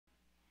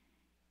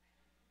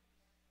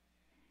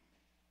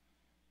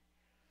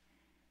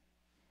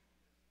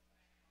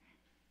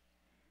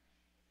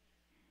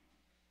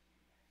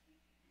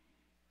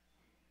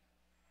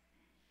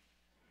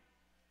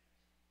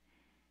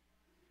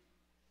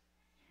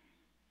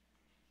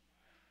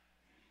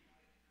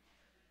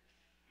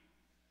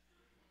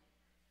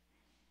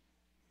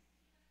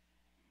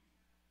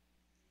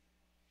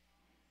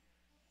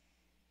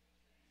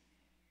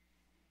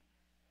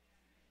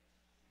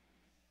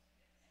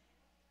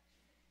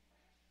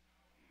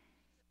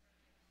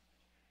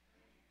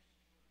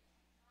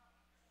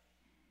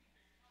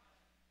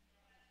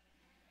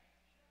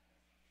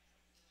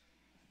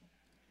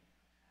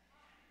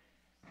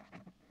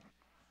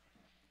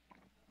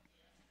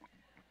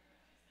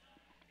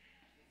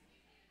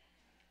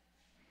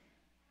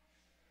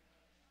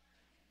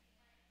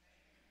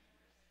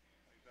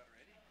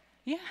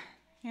Yeah,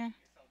 yeah.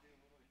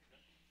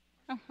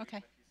 Oh,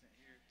 okay.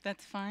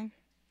 That's fine.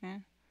 Yeah.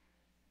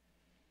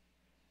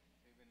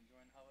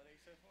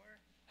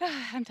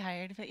 I'm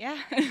tired, but yeah.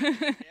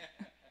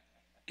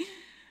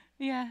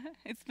 Yeah,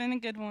 it's been a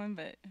good one,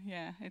 but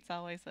yeah, it's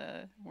always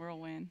a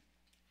whirlwind.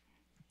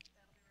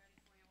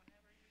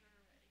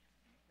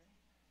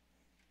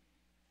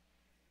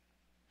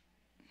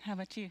 How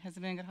about you? Has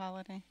it been a good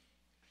holiday?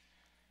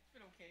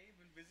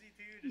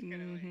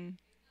 Mm-hmm.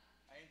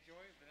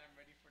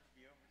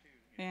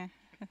 Yeah.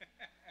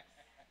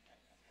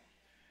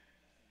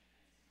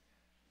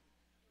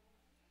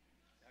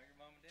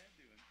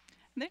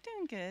 They're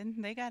doing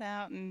good. They got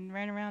out and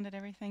ran around at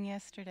everything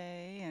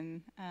yesterday,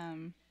 and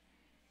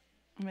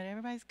but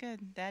everybody's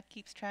good. Dad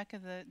keeps track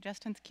of the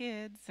Justin's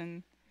kids,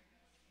 and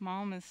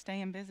Mom is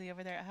staying busy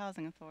over there at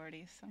Housing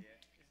Authority. So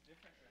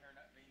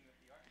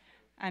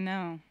I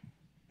know.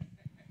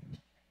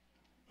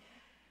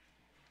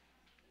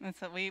 That's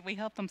what we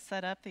helped them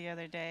set up the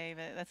other day,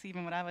 but that's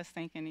even what I was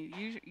thinking.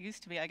 It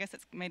used to be. I guess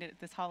it's made it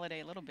this holiday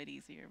a little bit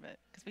easier, but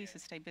because we used to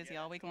stay busy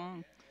all week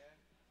long.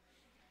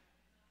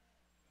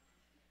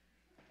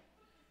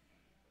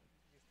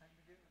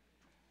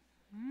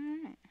 All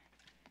right,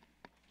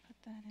 put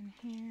that in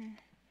here.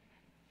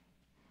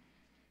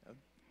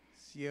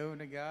 Sio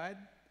Nagad.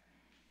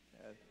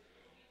 Uh,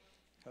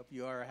 Hope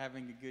you are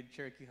having a good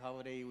Cherokee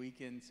holiday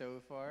weekend so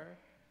far.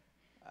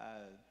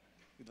 Uh,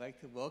 we'd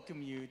like to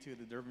welcome you to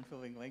the Durbin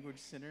Language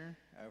Center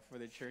for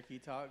the Cherokee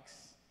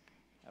Talks.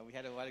 We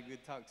had a lot of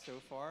good talks so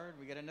far.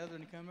 We got another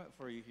one coming up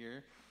for you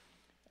here.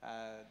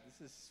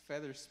 This is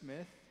Feather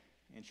Smith,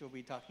 and she'll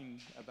be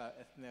talking about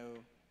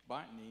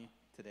ethnobotany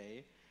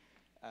today.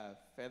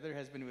 Feather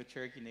has been with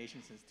Cherokee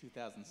Nation since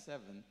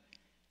 2007.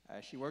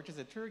 She worked as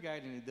a tour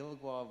guide in the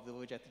Dilligwa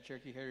village at the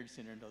Cherokee Heritage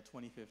Center until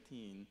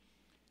 2015.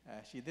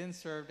 She then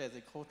served as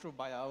a cultural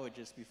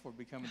biologist before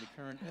becoming the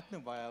current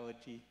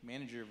ethnobiology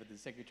manager with the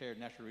Secretary of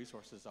Natural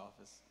Resources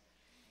Office.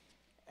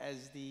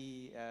 As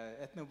the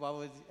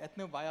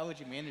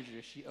ethnobiology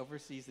manager, she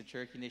oversees the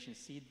Cherokee Nation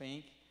Seed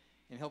Bank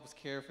and helps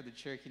care for the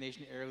Cherokee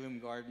Nation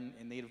Heirloom Garden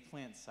and native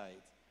plant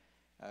site.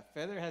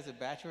 Feather has a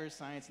Bachelor of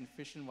Science in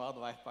Fish and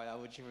Wildlife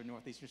Biology from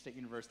Northeastern State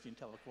University in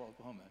Tahlequah,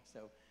 Oklahoma.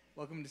 So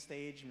welcome to the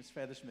stage, Ms.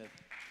 Feather Smith.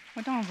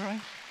 What on, Roy?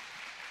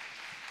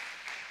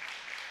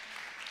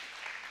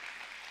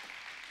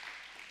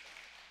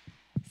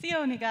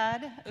 Sio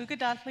Nigad,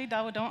 Ugadatli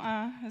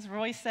Dawadon, as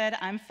Roy said,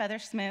 I'm Feather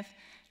Smith.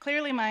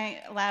 Clearly my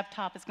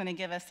laptop is going to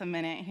give us a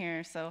minute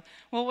here, so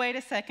we'll wait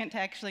a second to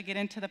actually get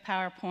into the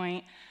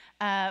PowerPoint.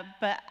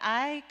 But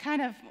I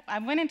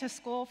went into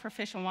school for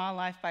fish and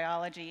wildlife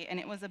biology, and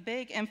it was a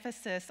big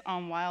emphasis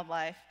on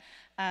wildlife.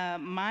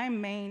 My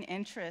main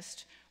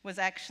interest was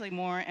actually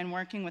more in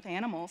working with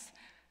animals.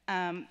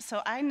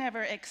 So I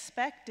never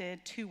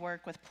expected to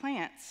work with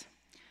plants.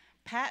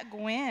 Pat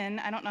Gwynn,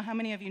 I don't know how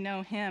many of you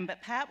know him,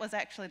 but Pat was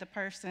actually the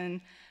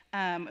person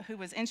who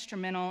was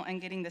instrumental in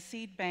getting the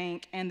seed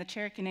bank and the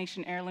Cherokee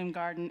Nation Heirloom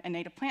Garden and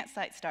native plant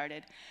site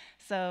started.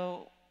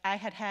 So I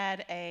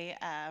had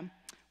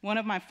one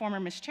of my former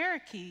Miss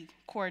Cherokee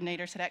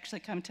coordinators had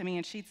actually come to me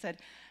and she'd said,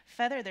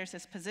 Feather, there's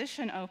this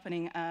position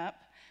opening up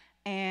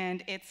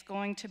and it's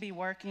going to be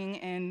working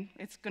and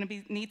it's going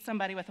to need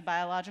somebody with a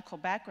biological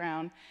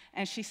background.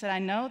 And she said, I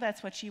know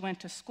that's what you went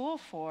to school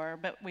for,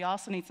 but we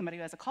also need somebody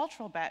who has a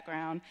cultural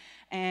background.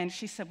 And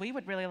she said, we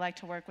would really like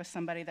to work with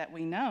somebody that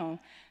we know.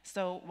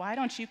 So why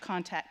don't you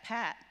contact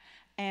Pat?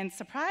 And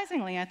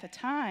surprisingly at the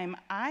time,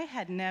 I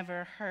had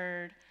never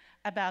heard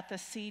about the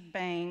seed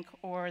bank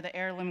or the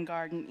heirloom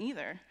garden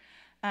either.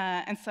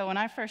 And so when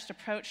I first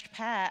approached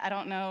Pat, I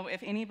don't know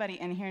if anybody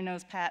in here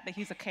knows Pat, but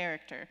he's a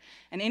character.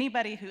 And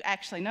anybody who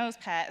actually knows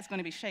Pat is going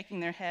to be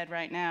shaking their head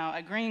right now,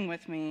 agreeing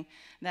with me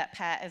that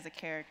Pat is a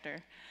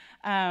character.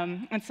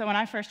 And so when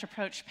I first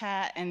approached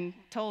Pat and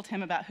told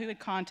him about who had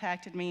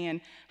contacted me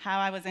and how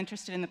I was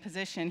interested in the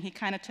position, he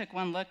kind of took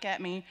one look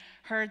at me,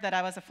 heard that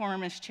I was a former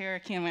Miss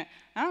Cherokee, and went,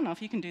 I don't know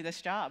if you can do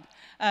this job,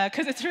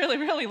 because it's really,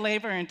 really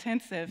labor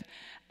intensive.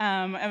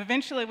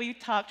 Eventually, we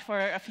talked for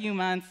a few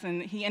months,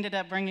 and he ended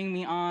up bringing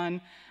me on,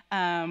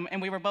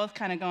 and we were both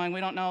kind of going, we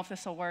don't know if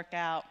this will work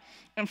out.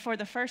 And for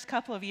the first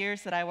couple of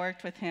years that I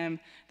worked with him,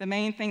 the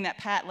main thing that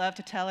Pat loved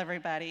to tell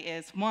everybody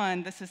is,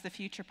 one, this is the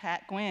future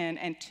Pat Gwynn,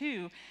 and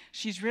two,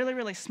 she's really,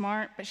 really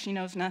smart, but she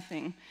knows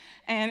nothing.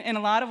 And in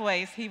a lot of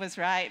ways, he was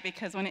right,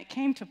 because when it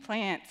came to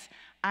plants,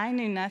 I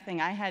knew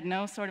nothing. I had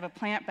no sort of a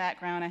plant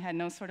background. I had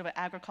no sort of an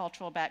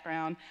agricultural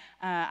background.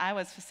 I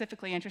was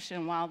specifically interested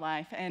in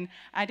wildlife, and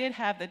I did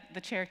have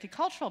the Cherokee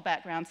cultural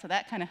background, so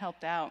that kind of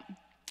helped out.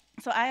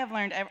 So I have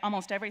learned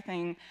almost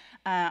everything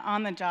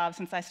on the job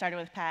since I started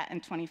with Pat in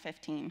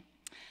 2015.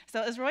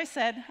 So as Roy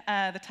said,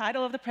 the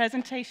title of the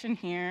presentation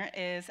here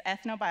is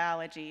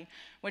Ethnobiology,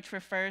 which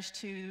refers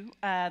to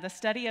the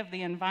study of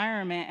the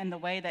environment and the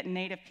way that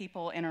Native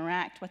people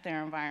interact with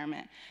their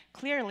environment.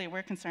 Clearly,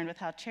 we're concerned with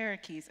how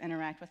Cherokees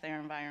interact with their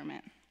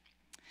environment.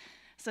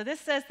 So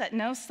this says that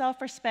no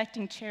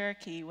self-respecting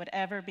Cherokee would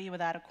ever be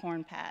without a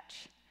corn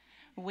patch.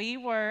 We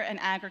were an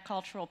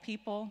agricultural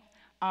people.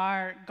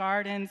 our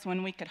gardens,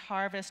 when we could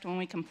harvest, when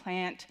we can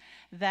plant,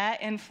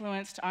 that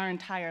influenced our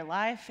entire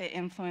life. It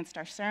influenced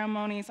our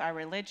ceremonies, our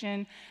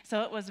religion.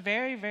 So it was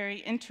very, very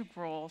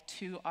integral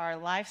to our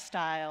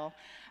lifestyle.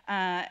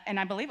 And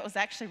I believe it was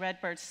actually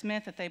Redbird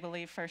Smith that they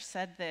believe first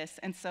said this.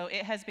 And so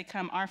it has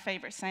become our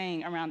favorite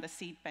saying around the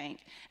seed bank.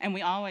 And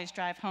we always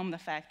drive home the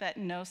fact that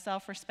no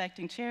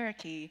self-respecting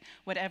Cherokee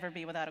would ever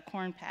be without a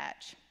corn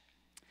patch.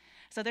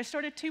 So there's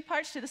sort of two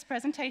parts to this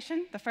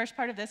presentation. The first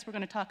part of this, we're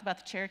going to talk about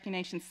the Cherokee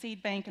Nation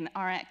Seed Bank and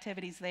our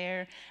activities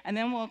there. And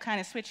then we'll kind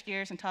of switch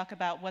gears and talk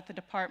about what the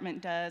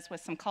department does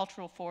with some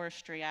cultural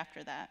forestry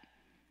after that.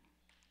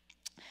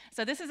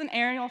 So this is an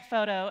aerial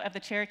photo of the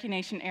Cherokee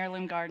Nation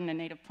Heirloom Garden and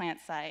Native Plant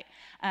Site.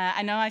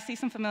 I know I see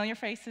some familiar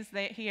faces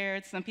here.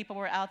 Some people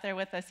were out there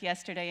with us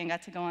yesterday and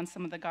got to go on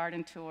some of the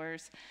garden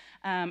tours.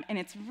 And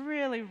it's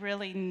really,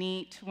 really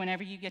neat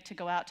whenever you get to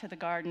go out to the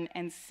garden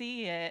and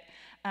see it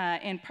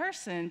in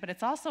person, but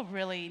it's also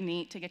really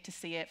neat to get to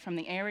see it from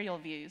the aerial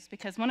views,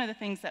 because one of the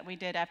things that we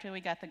did after we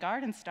got the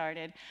garden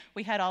started,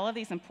 we had all of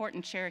these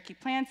important Cherokee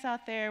plants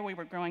out there. We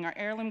were growing our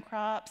heirloom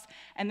crops,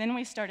 and then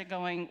we started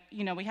going,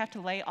 you know, we have to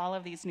lay all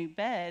of these new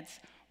beds.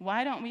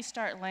 Why don't we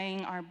start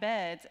laying our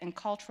beds in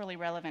culturally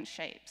relevant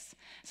shapes?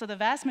 So the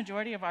vast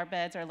majority of our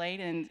beds are laid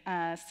in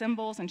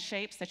symbols and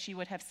shapes that you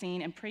would have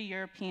seen in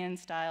pre-European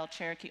style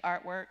Cherokee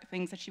artwork,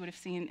 things that you would have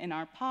seen in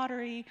our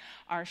pottery,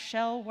 our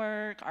shell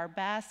work, our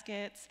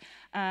baskets,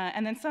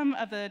 and then some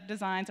of the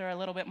designs are a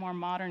little bit more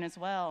modern as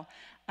well.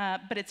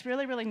 But it's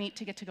really, really neat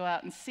to get to go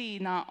out and see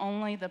not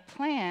only the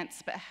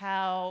plants, but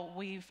how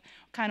we've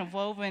kind of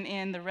woven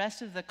in the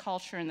rest of the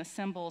culture and the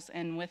symbols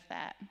in with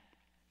that.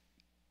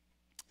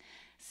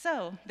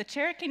 So the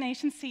Cherokee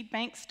Nation Seed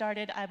Bank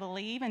started, I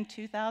believe, in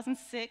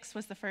 2006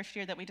 was the first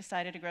year that we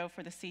decided to grow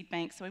for the seed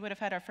bank. So we would have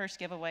had our first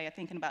giveaway, I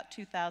think, in about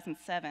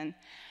 2007.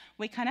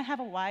 We kind of have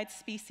a wide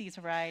species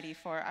variety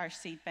for our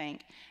seed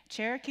bank.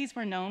 Cherokees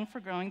were known for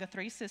growing the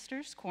three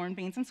sisters, corn,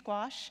 beans, and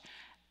squash.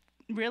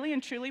 Really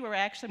and truly, we're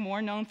actually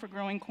more known for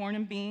growing corn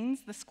and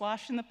beans. The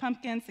squash and the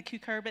pumpkins, the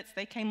cucurbits,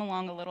 they came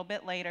along a little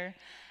bit later.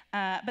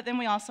 But then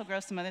we also grow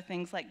some other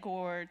things like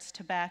gourds,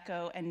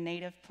 tobacco, and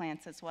native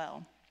plants as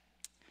well.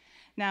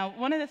 Now,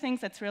 one of the things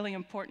that's really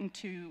important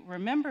to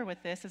remember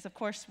with this is, of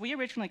course, we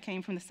originally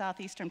came from the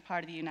southeastern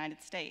part of the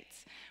United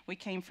States. We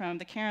came from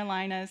the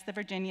Carolinas, the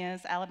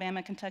Virginias,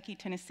 Alabama, Kentucky,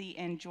 Tennessee,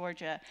 and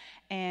Georgia.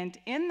 And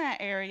in that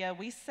area,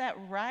 we sat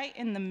right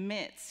in the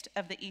midst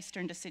of the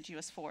eastern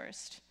deciduous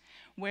forest.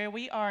 Where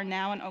we are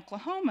now in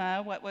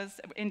Oklahoma, what was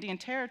Indian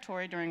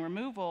Territory during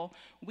removal,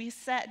 we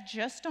sat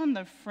just on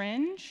the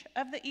fringe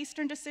of the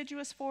eastern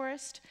deciduous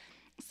forest.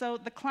 So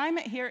the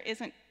climate here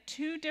isn't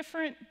too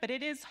different, but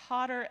it is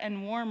hotter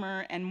and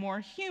warmer and more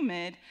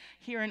humid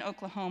here in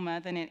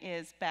Oklahoma than it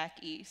is back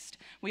east.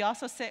 We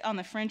also sit on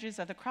the fringes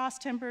of the cross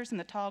timbers and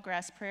the tall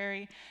grass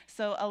prairie.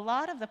 So a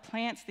lot of the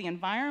plants, the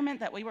environment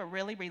that we were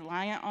really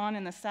reliant on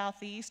in the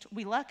southeast,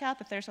 we luck out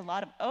that there's a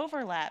lot of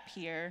overlap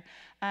here.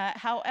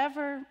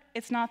 However,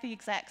 it's not the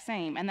exact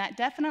same. And that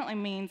definitely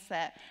means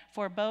that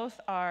for both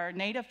our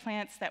native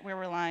plants that we're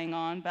relying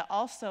on, but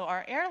also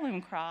our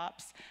heirloom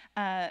crops,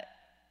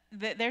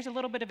 there's a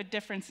little bit of a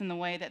difference in the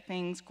way that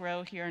things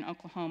grow here in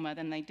Oklahoma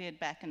than they did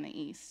back in the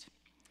east.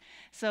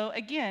 So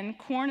again,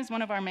 corn is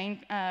one of our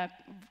main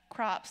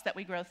crops that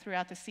we grow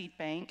throughout the seed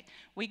bank.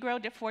 We grow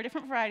 4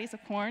 different varieties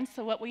of corn.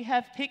 So what we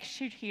have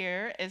pictured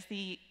here is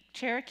the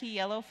Cherokee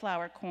yellow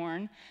flower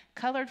corn,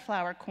 colored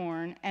flower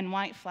corn, and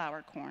white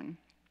flower corn.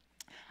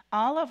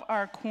 All of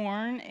our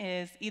corn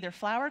is either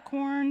flower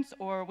corns,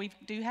 or we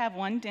do have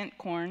one dent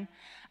corn.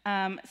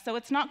 So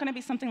it's not going to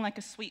be something like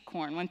a sweet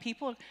corn. When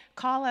people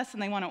call us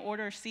and they want to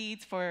order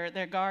seeds for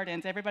their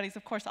gardens, everybody's,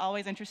 of course,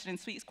 always interested in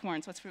sweet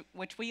corns,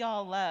 which we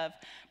all love.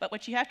 But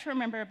what you have to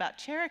remember about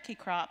Cherokee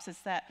crops is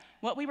that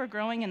what we were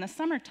growing in the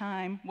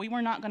summertime, we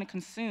were not going to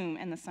consume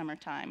in the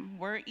summertime.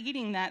 We're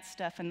eating that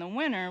stuff in the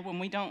winter when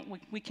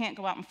we can't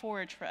go out and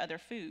forage for other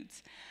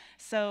foods.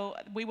 So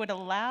we would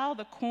allow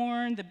the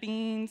corn, the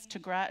beans to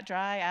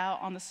dry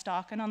out on the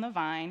stalk and on the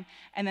vine,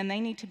 and then they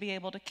need to be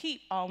able to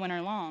keep all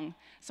winter long.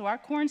 So our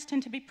corns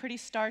tend to be pretty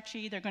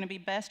starchy. They're going to be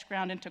best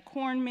ground into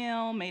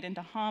cornmeal, made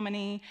into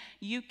hominy.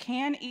 You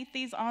can eat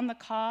these on the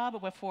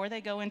cob before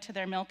they go into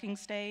their milking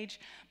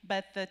stage,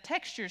 but the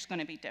texture is going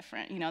to be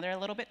different. You know, they're a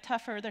little bit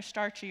tougher, they're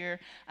starchier,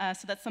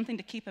 so that's something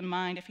to keep in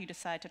mind if you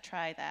decide to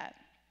try that.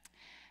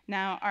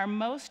 Now, our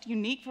most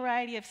unique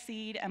variety of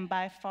seed, and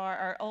by far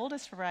our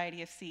oldest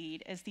variety of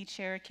seed, is the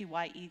Cherokee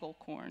White Eagle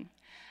corn.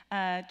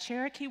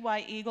 Cherokee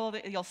White Eagle,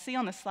 you'll see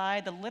on the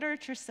slide, the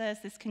literature says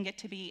this can get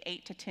to be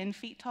 8 to 10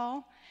 feet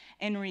tall.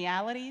 In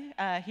reality,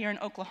 here in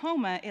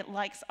Oklahoma, it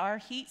likes our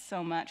heat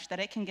so much that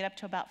it can get up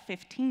to about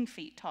 15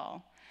 feet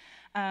tall.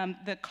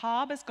 The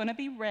cob is going to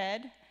be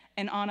red,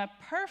 and on a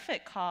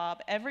perfect cob,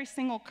 every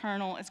single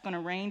kernel is going to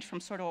range from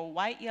sort of a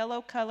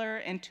white-yellow color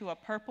into a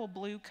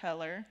purple-blue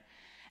color.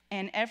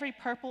 And every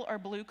purple or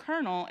blue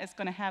kernel is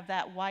going to have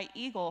that white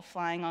eagle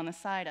flying on the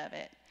side of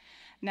it.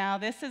 Now,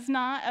 this is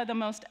not the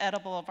most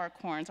edible of our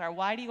corns. Our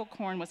white eagle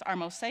corn was our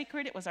most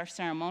sacred. It was our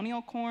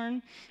ceremonial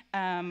corn.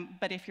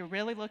 But if you're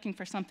really looking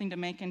for something to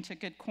make into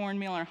good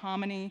cornmeal or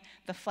hominy,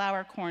 the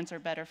flour corns are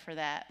better for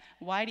that.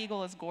 White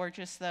eagle is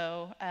gorgeous,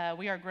 though.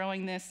 We are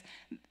growing this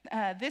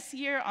this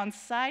year on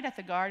site at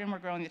the garden. We're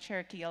growing the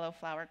Cherokee yellow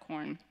flour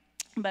corn.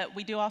 But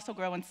we do also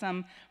grow in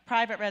some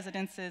private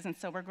residences, and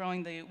so we're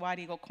growing the white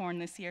eagle corn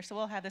this year. So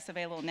we'll have this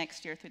available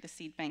next year through the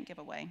seed bank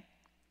giveaway.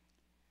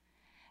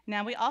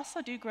 Now, we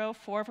also do grow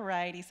 4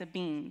 varieties of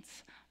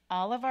beans.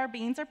 All of our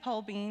beans are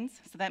pole beans,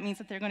 so that means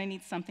that they're going to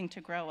need something to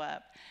grow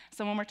up.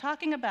 So when we're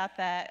talking about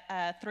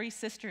that 3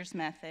 sisters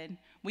method,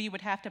 we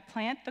would have to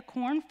plant the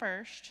corn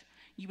first.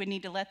 You would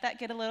need to let that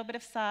get a little bit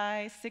of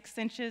size, 6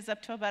 inches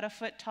up to about a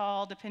foot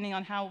tall, depending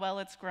on how well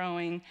it's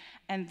growing,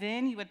 and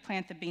then you would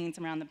plant the beans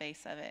around the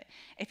base of it.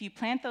 If you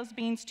plant those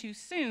beans too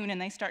soon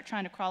and they start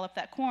trying to crawl up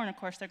that corn, of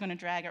course, they're going to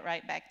drag it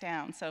right back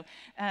down. So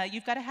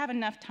you've got to have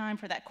enough time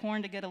for that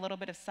corn to get a little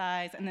bit of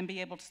size and then be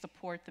able to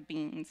support the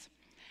beans.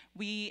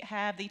 We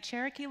have the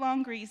Cherokee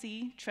long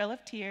greasy, Trail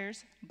of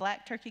Tears,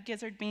 black turkey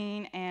gizzard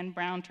bean, and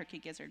brown turkey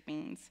gizzard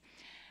beans.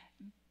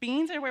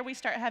 Beans are where we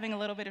start having a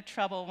little bit of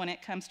trouble when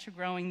it comes to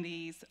growing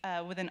these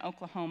within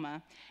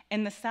Oklahoma.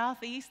 In the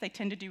southeast, they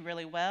tend to do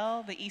really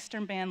well. The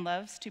eastern band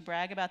loves to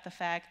brag about the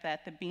fact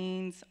that the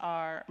beans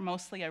are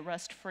mostly a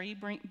rust-free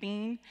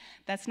bean.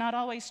 That's not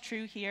always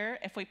true here.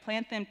 If we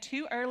plant them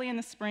too early in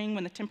the spring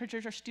when the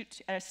temperatures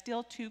are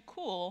still too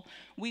cool,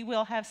 we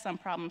will have some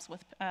problems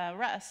with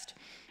rust.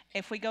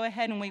 If we go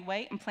ahead and we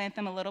wait and plant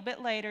them a little bit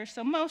later,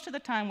 so most of the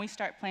time we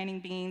start planting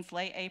beans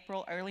late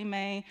April, early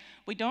May,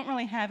 we don't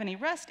really have any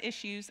rust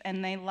issues,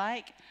 and they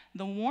like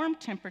the warm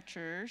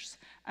temperatures.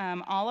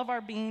 All of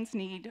our beans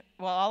need,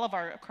 well, all of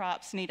our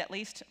crops need at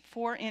least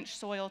 4-inch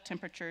soil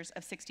temperatures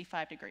of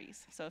 65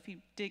 degrees. So if you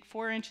dig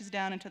 4 inches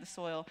down into the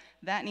soil,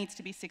 that needs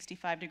to be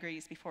 65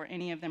 degrees before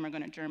any of them are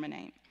going to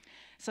germinate.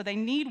 So they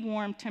need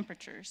warm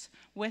temperatures.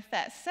 With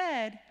that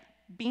said,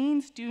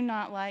 beans do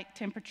not like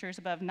temperatures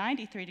above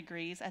 93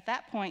 degrees. At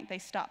that point, they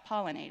stop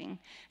pollinating.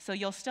 So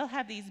you'll still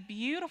have these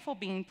beautiful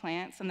bean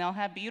plants, and they'll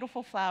have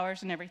beautiful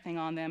flowers and everything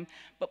on them,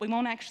 but we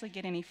won't actually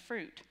get any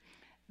fruit.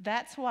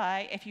 That's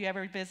why, if you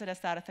ever visit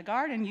us out at the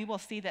garden, you will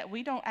see that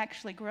we don't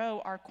actually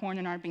grow our corn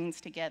and our beans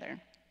together.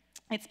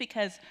 It's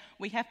because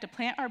we have to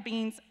plant our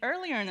beans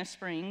earlier in the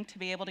spring to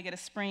be able to get a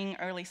spring,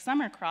 early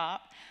summer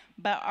crop,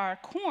 but our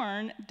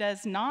corn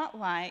does not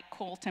like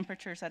cool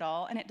temperatures at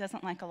all, and it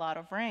doesn't like a lot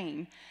of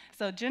rain.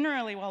 So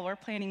generally, while we're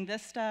planting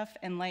this stuff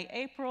in late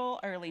April,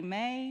 early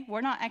May,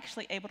 we're not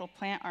actually able to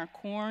plant our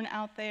corn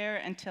out there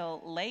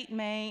until late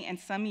May, and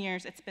some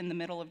years it's been the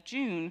middle of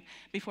June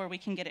before we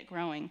can get it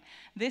growing.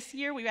 This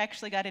year, we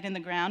actually got it in the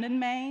ground in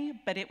May,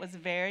 but it was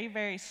very,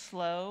 very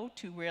slow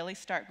to really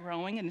start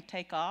growing and to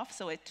take off,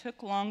 so it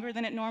took longer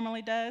than it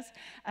normally does.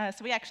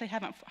 So we actually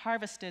haven't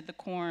harvested the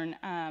corn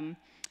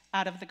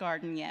out of the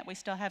garden yet. We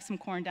still have some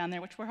corn down there,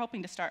 which we're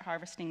hoping to start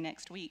harvesting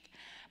next week.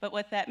 But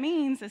what that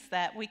means is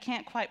that we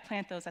can't quite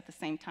plant those at the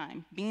same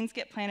time. Beans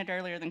get planted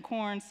earlier than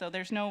corn, so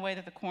there's no way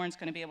that the corn's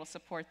going to be able to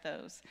support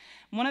those.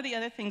 One of the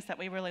other things that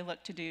we really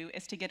look to do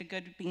is to get a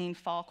good bean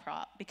fall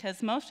crop,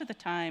 because most of the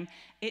time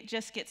it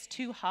just gets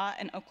too hot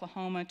in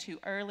Oklahoma too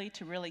early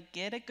to really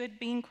get a good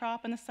bean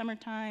crop in the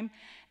summertime.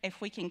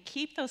 If we can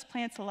keep those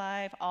plants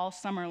alive all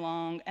summer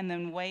long and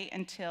then wait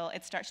until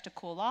it starts to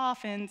cool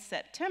off in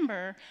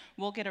September,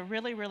 we'll get a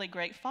really, really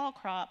great fall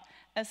crop,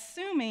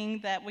 assuming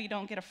that we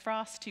don't get a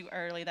frost too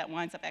early that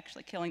winds up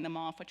actually killing them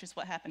off, which is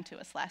what happened to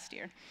us last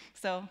year.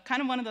 So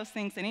kind of one of those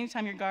things that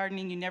anytime you're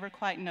gardening, you never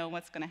quite know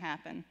what's going to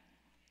happen.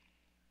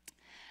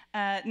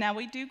 Now,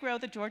 we do grow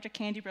the Georgia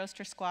Candy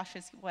Roaster squash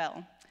as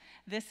well.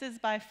 This is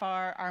by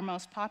far our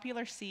most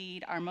popular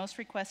seed, our most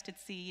requested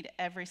seed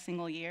every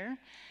single year.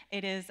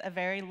 It is a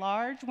very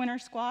large winter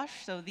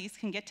squash, so these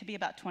can get to be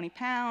about 20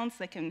 pounds.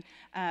 They can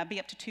be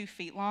up to 2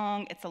 feet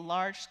long. It's a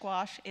large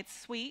squash. It's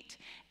sweet.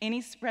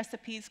 Any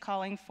recipes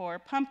calling for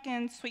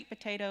pumpkin, sweet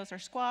potatoes, or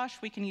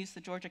squash, we can use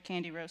the Georgia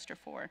Candy Roaster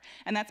for.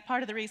 And that's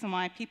part of the reason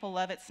why people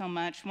love it so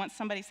much. Once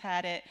somebody's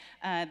had it,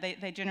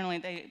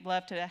 they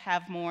love to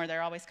have more.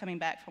 They're always coming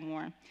back for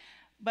more.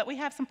 But we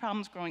have some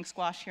problems growing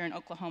squash here in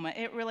Oklahoma.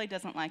 It really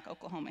doesn't like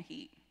Oklahoma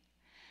heat.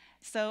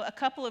 So a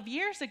couple of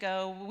years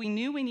ago, we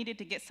knew we needed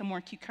to get some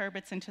more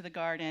cucurbits into the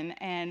garden,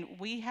 and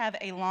we have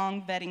a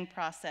long vetting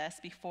process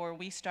before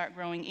we start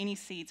growing any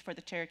seeds for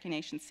the Cherokee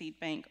Nation Seed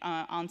Bank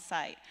on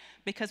site.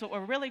 Because what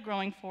we're really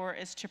growing for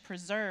is to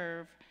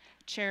preserve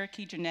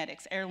Cherokee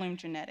genetics, heirloom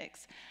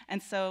genetics.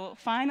 And so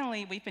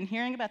finally, we've been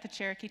hearing about the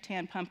Cherokee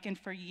tan pumpkin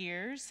for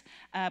years,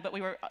 but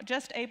we were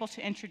just able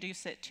to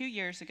introduce it 2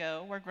 years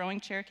ago. We're growing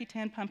Cherokee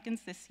tan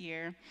pumpkins this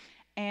year,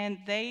 and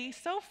they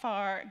so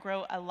far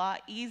grow a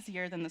lot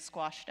easier than the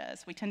squash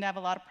does. We tend to have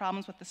a lot of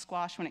problems with the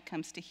squash when it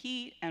comes to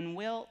heat and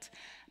wilt,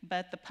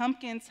 but the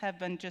pumpkins have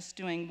been just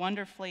doing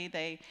wonderfully.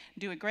 They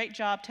do a great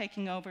job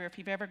taking over. If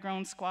you've ever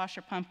grown squash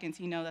or pumpkins,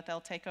 you know that they'll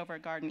take over a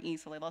garden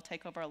easily. They'll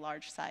take over a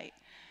large site.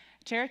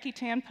 Cherokee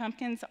tan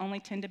pumpkins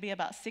only tend to be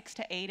about 6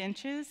 to 8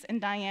 inches in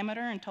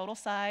diameter and total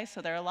size, so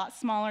they're a lot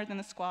smaller than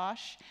the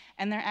squash,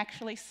 and they're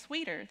actually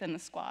sweeter than the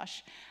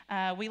squash.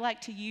 We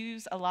like to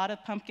use a lot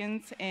of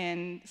pumpkins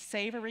in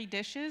savory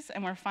dishes,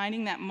 and we're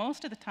finding that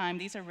most of the time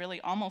these are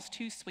really almost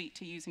too sweet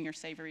to use in your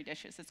savory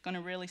dishes. It's going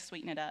to really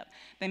sweeten it up.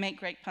 They make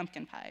great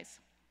pumpkin pies.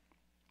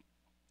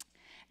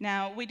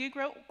 Now, we do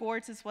grow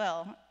gourds as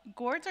well.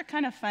 Gourds are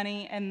kind of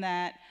funny in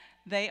that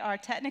they are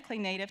technically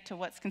native to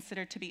what's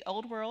considered to be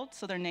Old World,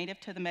 so they're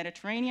native to the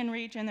Mediterranean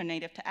region, they're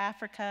native to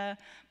Africa,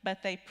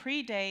 but they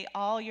predate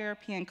all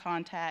European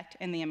contact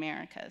in the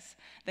Americas.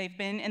 They've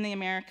been in the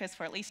Americas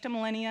for at least a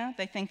millennia.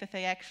 They think that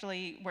they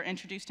actually were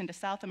introduced into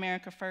South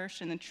America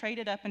first and then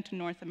traded up into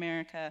North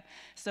America.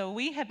 So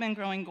we have been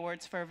growing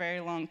gourds for a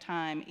very long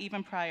time,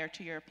 even prior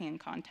to European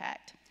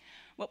contact.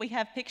 What we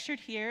have pictured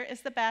here is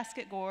the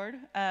basket gourd.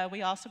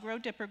 We also grow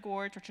dipper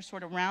gourds, which are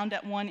sort of round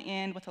at one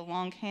end with a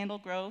long handle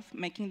growth,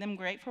 making them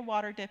great for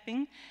water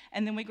dipping.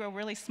 And then we grow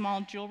really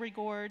small jewelry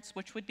gourds,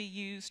 which would be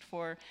used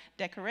for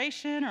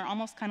decoration or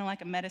almost kind of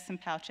like a medicine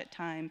pouch at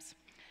times.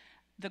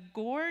 The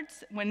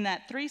gourds, when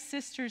that Three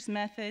Sisters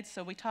method,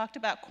 so we talked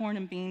about corn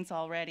and beans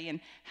already and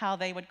how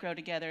they would grow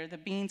together. The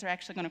beans are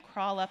actually going to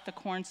crawl up the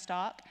corn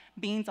stalk.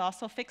 Beans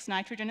also fix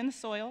nitrogen in the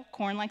soil.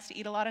 Corn likes to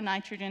eat a lot of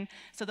nitrogen,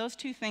 so those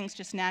two things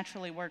just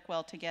naturally work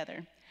well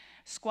together.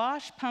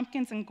 Squash,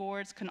 pumpkins, and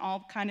gourds can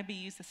all kind of be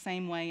used the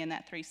same way in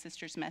that Three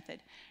Sisters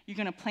method. You're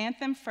going to plant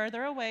them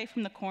further away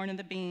from the corn and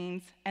the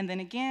beans, and then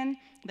again,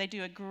 they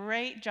do a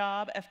great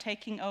job of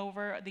taking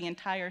over the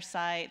entire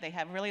site. They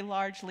have really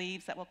large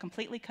leaves that will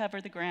completely cover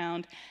the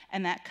ground,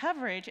 and that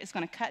coverage is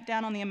going to cut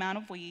down on the amount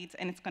of weeds,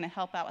 and it's going to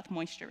help out with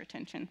moisture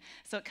retention.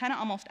 So it kind of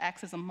almost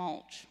acts as a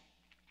mulch.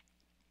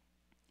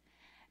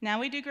 Now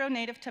we do grow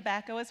native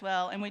tobacco as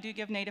well, and we do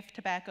give native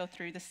tobacco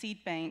through the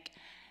seed bank.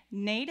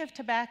 Native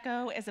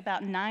tobacco is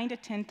about 9 to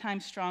 10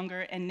 times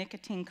stronger in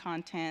nicotine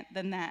content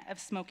than that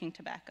of smoking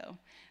tobacco.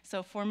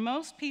 So for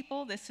most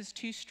people, this is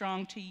too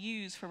strong to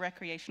use for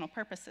recreational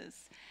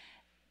purposes.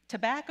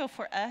 Tobacco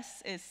for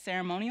us is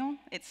ceremonial,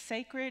 it's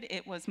sacred,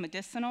 it was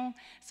medicinal,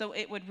 so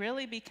it would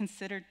really be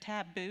considered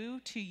taboo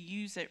to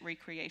use it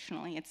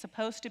recreationally. It's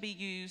supposed to be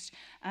used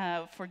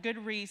for good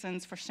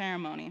reasons, for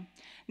ceremony.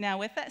 Now,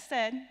 with that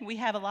said, we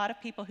have a lot of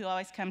people who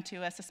always come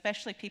to us,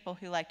 especially people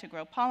who like to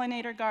grow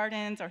pollinator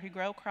gardens or who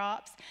grow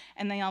crops,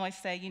 and they always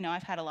say, you know,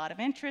 I've had a lot of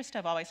interest,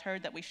 I've always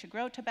heard that we should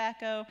grow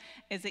tobacco.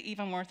 Is it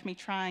even worth me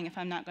trying if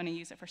I'm not going to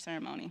use it for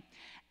ceremony?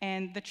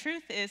 And the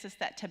truth is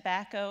that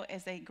tobacco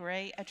is a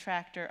great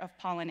attractor of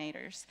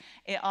pollinators.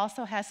 It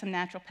also has some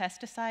natural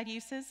pesticide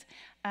uses,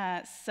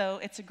 so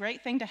it's a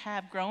great thing to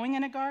have growing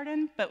in a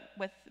garden, but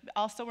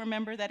also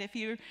remember that if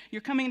you're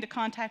coming into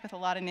contact with a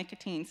lot of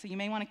nicotine, so you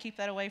may want to keep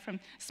that away from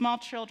small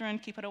children,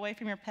 keep it away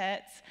from your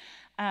pets.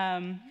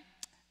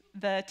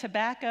 The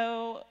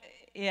tobacco,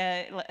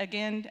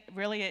 again,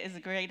 really is a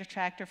great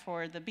attractor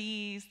for the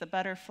bees, the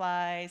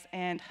butterflies,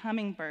 and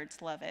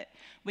hummingbirds love it.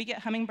 We get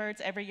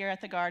hummingbirds every year at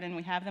the garden.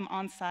 We have them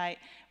on site.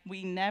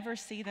 We never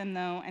see them,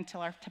 though, until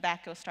our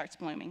tobacco starts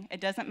blooming.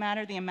 It doesn't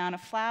matter the amount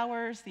of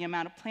flowers, the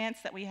amount of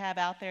plants that we have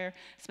out there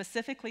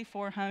specifically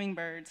for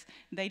hummingbirds.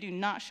 They do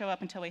not show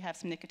up until we have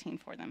some nicotine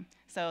for them.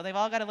 So they've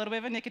all got a little bit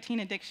of a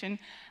nicotine addiction.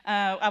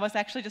 I was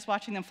actually just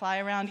watching them fly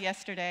around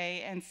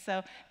yesterday, and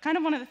so kind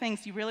of one of the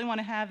things you really want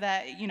to have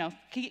that, you know,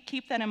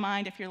 keep that in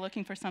mind if you're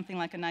looking for something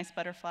like a nice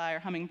butterfly or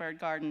hummingbird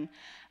garden.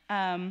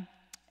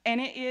 And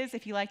it is,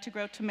 if you like to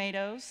grow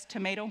tomatoes,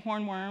 tomato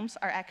hornworms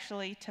are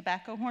actually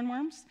tobacco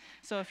hornworms.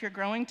 So if you're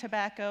growing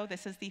tobacco,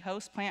 this is the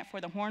host plant for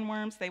the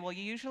hornworms. They will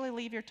usually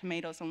leave your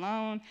tomatoes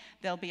alone.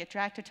 They'll be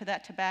attracted to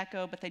that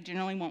tobacco, but they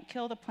generally won't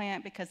kill the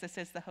plant because this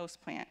is the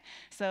host plant.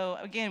 So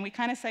again, we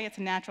kind of say it's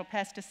a natural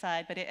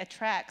pesticide, but it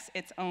attracts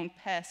its own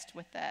pest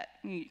with that.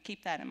 You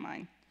keep that in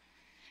mind.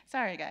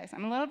 Sorry, guys.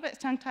 I'm a little bit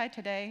tongue-tied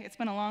today. It's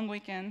been a long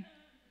weekend.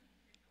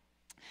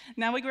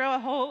 Now, we grow a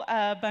whole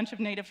bunch of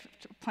native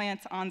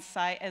plants on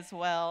site as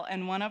well,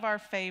 and one of our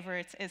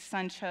favorites is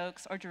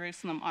sunchokes or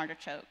Jerusalem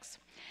artichokes.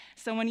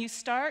 So when you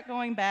start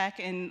going back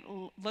and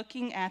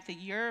looking at the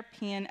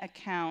European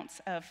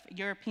accounts of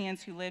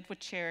Europeans who lived with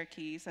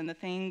Cherokees and the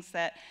things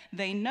that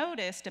they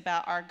noticed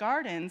about our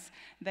gardens,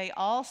 they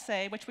all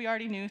say, which we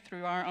already knew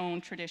through our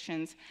own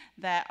traditions,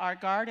 that our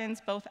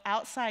gardens, both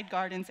outside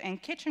gardens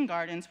and kitchen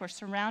gardens, were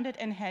surrounded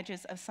in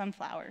hedges of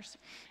sunflowers.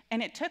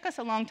 And it took us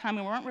a long time,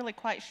 and we weren't really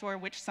quite sure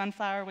which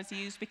sunflower was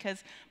used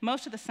because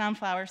most of the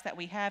sunflowers that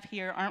we have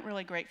here aren't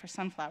really great for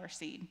sunflower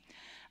seed.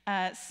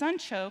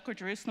 Sunchoke, or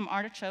Jerusalem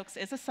artichokes,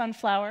 is a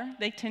sunflower.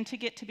 They tend to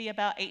get to be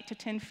about 8 to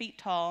 10 feet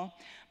tall,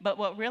 But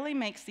what really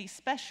makes these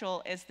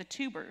special is the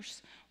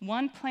tubers.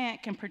 One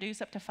plant can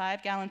produce up to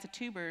 5 gallons of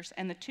tubers,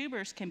 and the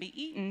tubers can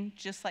be eaten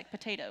just like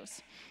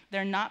potatoes.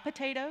 They're not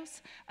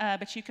potatoes,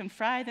 but you can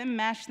fry them,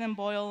 mash them,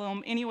 boil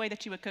them, any way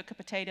that you would cook a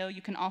potato.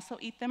 You can also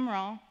eat them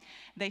raw.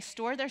 They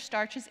store their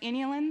starch as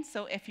inulin,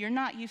 so if you're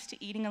not used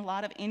to eating a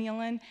lot of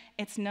inulin,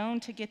 it's known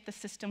to get the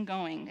system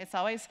going. It's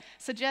always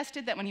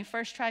suggested that when you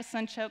first try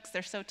sunchokes,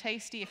 they're so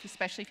tasty,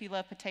 especially if you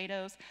love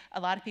potatoes. A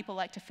lot of people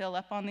like to fill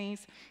up on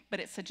these, but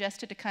it's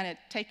suggested to kind of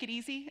take it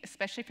easy,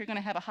 especially if you're going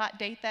to have a hot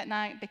date that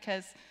night,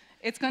 because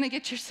it's going to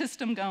get your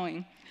system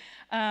going.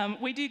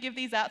 We do give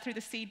these out through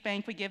the seed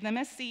bank. We give them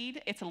as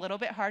seed. It's a little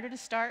bit harder to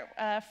start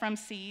from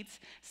seeds.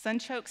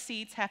 Sunchoke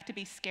seeds have to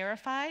be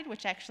scarified,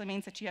 which actually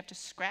means that you have to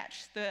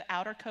scratch the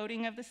outer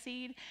coating of the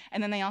seed.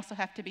 And then they also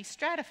have to be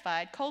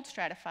stratified, cold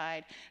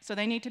stratified. So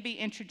they need to be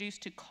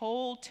introduced to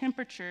cold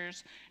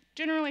temperatures,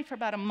 generally for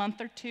about a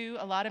month or two.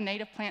 A lot of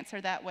native plants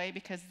are that way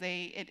because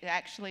it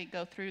actually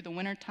go through the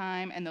winter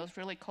time, and those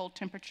really cold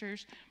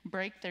temperatures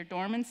break their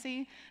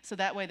dormancy. So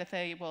that way that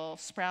they will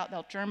sprout,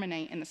 they'll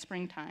germinate in the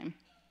springtime.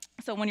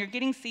 So when you're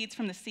getting seeds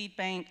from the seed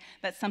bank,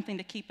 that's something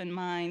to keep in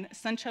mind.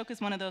 Sunchoke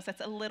is one of those that's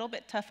a little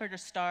bit tougher to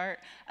start,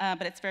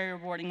 but it's very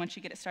rewarding once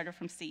you get it started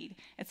from seed.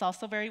 It's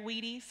also very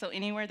weedy, so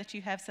anywhere that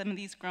you have some of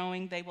these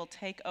growing, they will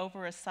take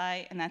over a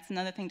site, and that's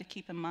another thing to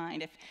keep in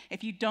mind.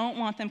 If you don't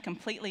want them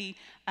completely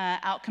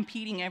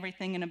out-competing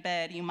everything in a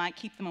bed, you might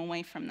keep them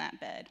away from that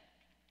bed.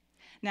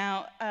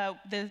 Now,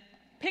 the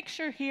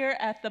picture here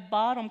at the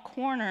bottom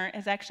corner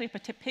is actually a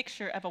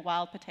picture of a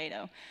wild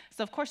potato.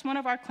 So of course one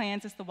of our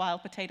clans is the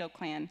wild potato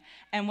clan,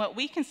 and what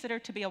we consider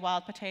to be a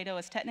wild potato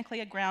is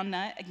technically a ground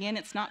nut. Again,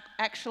 it's not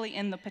actually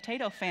in the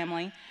potato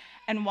family,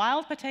 and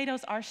wild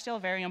potatoes are still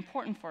very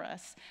important for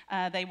us.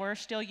 They were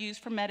still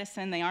used for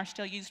medicine, they are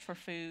still used for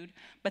food,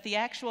 but the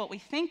actual, what we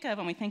think of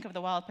when we think of the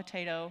wild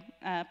potato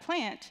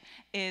plant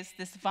is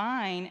this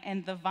vine,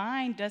 and the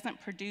vine doesn't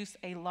produce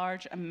a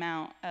large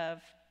amount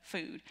of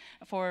food.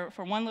 For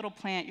one little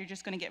plant, you're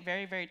just going to get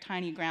very, very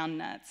tiny ground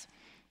nuts.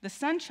 The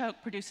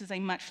sunchoke produces a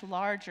much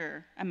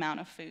larger amount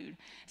of food.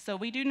 So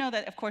we do know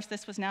that, of course,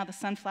 this was now the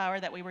sunflower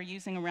that we were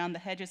using around the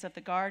hedges of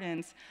the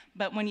gardens,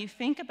 but when you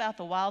think about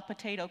the wild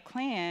potato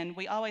clan,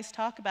 we always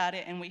talk about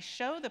it and we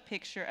show the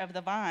picture of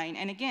the vine,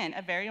 and again,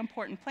 a very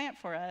important plant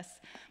for us,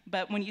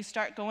 but when you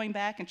start going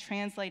back and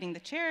translating the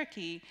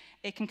Cherokee,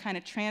 it can kind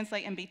of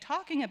translate and be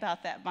talking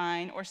about that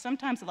vine, or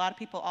sometimes a lot of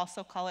people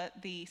also call it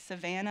the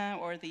savanna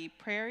or the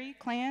prairie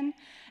clan,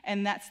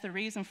 and that's the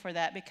reason for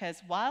that,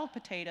 because wild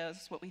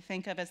potatoes, what we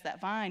think of as that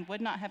vine,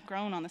 would not have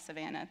grown on the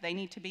savanna. They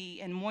need to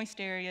be in moist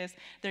areas.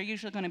 They're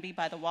usually going to be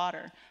by the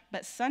water,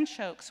 but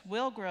sunchokes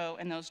will grow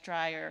in those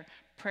drier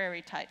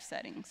prairie type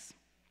settings.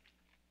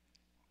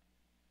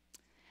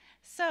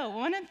 So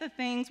one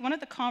of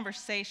the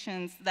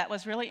conversations that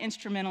was really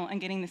instrumental in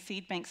getting the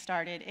seed bank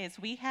started is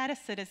we had a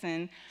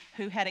citizen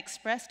who had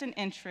expressed an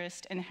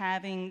interest in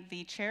having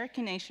the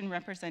Cherokee Nation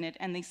represented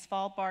in the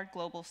Svalbard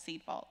Global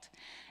Seed Vault.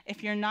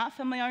 If you're not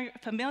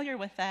familiar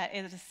with that,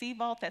 it is a seed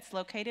vault that's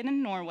located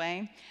in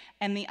Norway,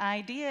 and the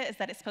idea is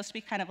that it's supposed to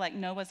be kind of like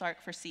Noah's Ark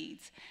for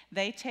seeds.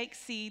 They take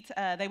seeds,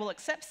 they will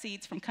accept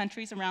seeds from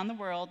countries around the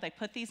world, they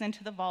put these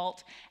into the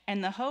vault,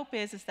 and the hope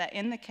is that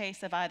in the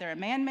case of either a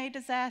man-made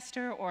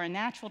disaster or a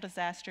natural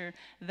disaster,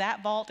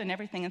 that vault and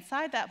everything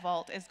inside that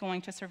vault is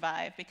going to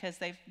survive, because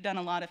they've done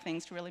a lot of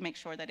things to really make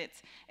sure that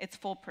it's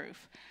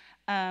foolproof.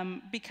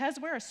 Because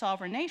we're a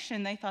sovereign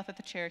nation, they thought that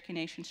the Cherokee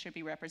Nation should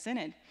be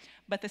represented.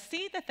 But the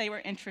seed that they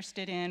were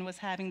interested in was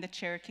having the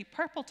Cherokee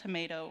purple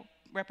tomato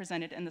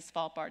represented in the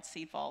Svalbard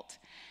seed vault.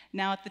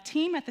 Now, the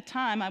team at the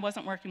time, I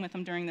wasn't working with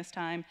them during this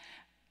time,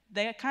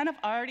 they had kind of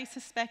already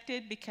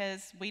suspected,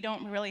 because we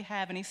don't really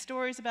have any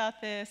stories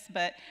about this,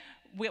 but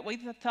what we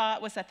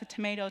thought was that the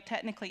tomato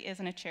technically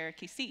isn't a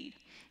Cherokee seed.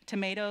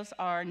 Tomatoes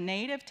are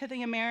native to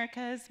the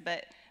Americas,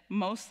 but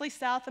mostly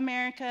South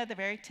America, the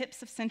very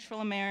tips of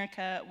Central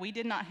America. We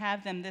did not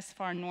have them this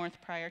far north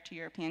prior to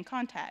European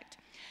contact.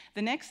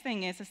 The next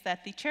thing is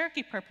that the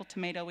Cherokee purple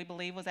tomato, we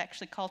believe, was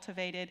actually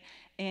cultivated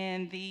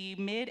in the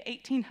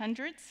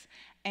mid-1800s,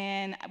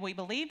 and we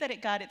believe that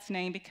it got its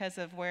name because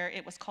of where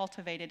it was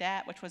cultivated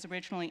at, which was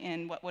originally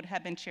in what would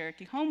have been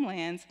Cherokee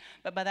homelands,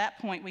 but by that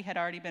point we had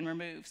already been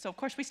removed. So of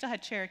course we still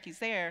had Cherokees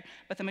there,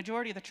 but the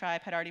majority of the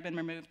tribe had already been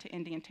removed to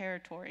Indian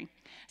Territory.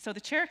 So the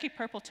Cherokee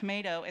purple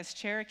tomato is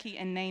Cherokee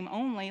in name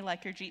only,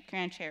 like your Jeep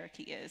Grand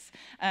Cherokee is.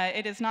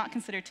 It is not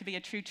considered to be a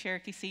true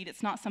Cherokee seed.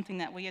 It's not something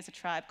that we as a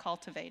tribe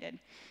cultivated.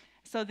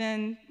 So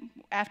then,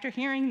 after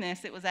hearing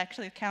this, it was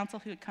actually the council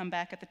who had come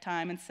back at the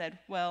time and said,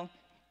 well,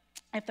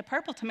 if the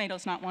purple tomato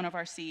is not one of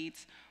our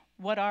seeds,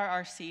 what are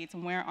our seeds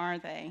and where are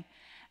they?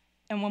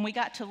 And when we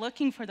got to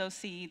looking for those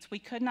seeds, we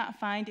could not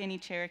find any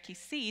Cherokee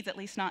seeds, at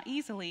least not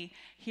easily,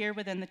 here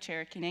within the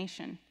Cherokee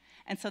Nation.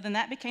 And so then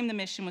that became the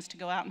mission, was to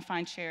go out and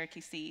find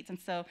Cherokee seeds. And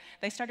so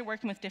they started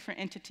working with different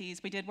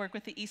entities. We did work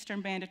with the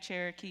Eastern Band of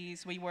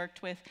Cherokees. We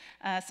worked with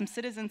some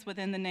citizens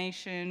within the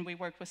nation. We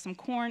worked with some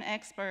corn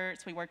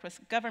experts. We worked with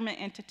government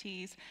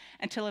entities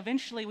until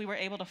eventually we were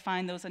able to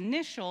find those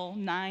initial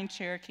 9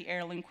 Cherokee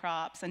heirloom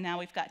crops. And now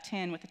we've got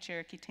 10 with the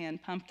Cherokee 10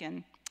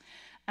 pumpkin.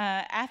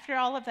 After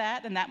all of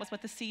that, then that was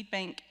what the seed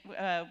bank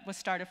was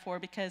started for,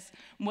 because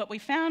what we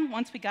found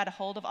once we got a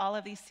hold of all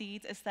of these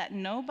seeds is that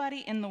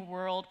nobody in the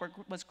world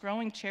was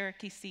growing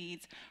Cherokee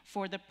seeds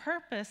for the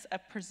purpose of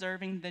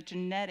preserving the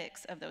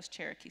genetics of those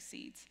Cherokee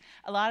seeds.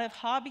 A lot of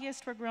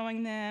hobbyists were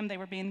growing them. They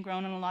were being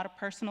grown in a lot of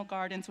personal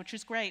gardens, which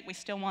is great. We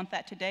still want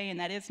that today, and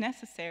that is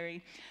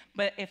necessary.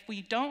 But if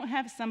we don't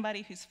have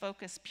somebody who's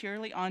focused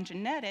purely on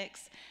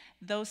genetics,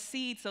 those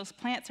seeds, those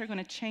plants are going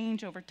to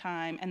change over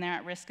time, and they're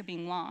at risk of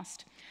being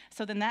lost.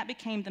 So then that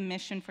became the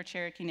mission for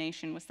Cherokee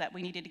Nation, was that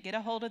we needed to get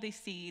a hold of these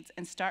seeds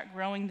and start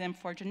growing them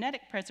for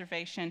genetic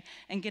preservation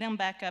and get them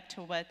back up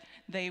to what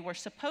they were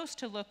supposed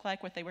to look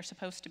like, what they were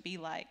supposed to be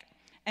like.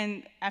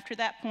 And after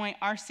that point,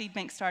 our seed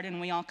bank started,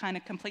 and we all kind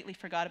of completely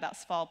forgot about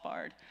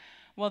Svalbard.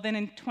 Well, then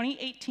in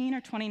 2018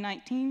 or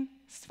 2019,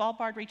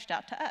 Svalbard reached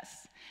out to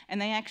us,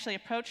 and they actually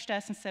approached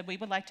us and said, we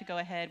would like to go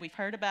ahead. We've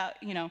heard about,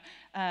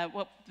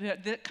 what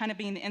kind of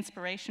being the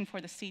inspiration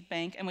for the seed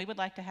bank, and we would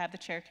like to have the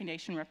Cherokee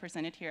Nation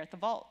represented here at the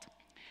vault.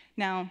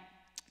 Now,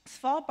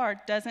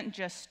 Svalbard doesn't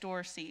just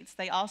store seeds.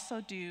 They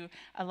also do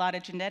a lot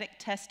of genetic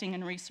testing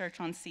and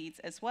research on seeds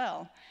as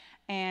well.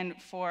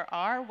 And for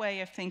our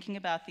way of thinking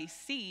about these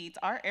seeds,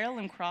 our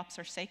heirloom crops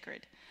are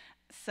sacred.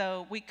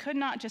 So we could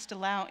not just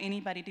allow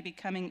anybody to be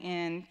coming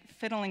in,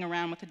 fiddling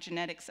around with the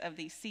genetics of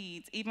these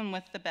seeds, even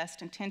with the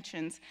best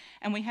intentions.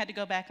 And we had to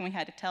go back and we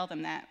had to tell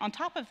them that. On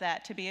top of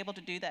that, to be able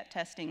to do that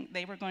testing,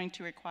 they were going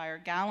to require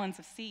gallons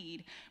of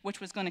seed,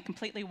 which was going to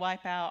completely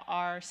wipe out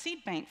our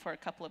seed bank for a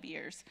couple of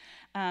years.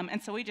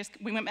 And so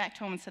we went back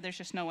to them and said, there's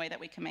just no way that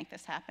we can make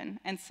this happen.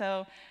 And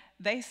so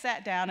they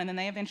sat down, and then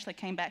they eventually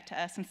came back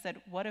to us and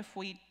said, what if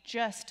we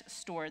just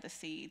store the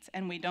seeds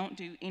and we don't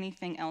do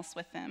anything else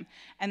with them?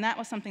 And that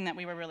was something that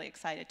we were really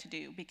excited to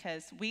do,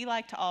 because we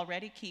like to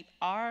already keep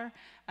our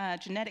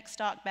genetic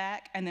stock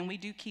back, and then we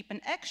do keep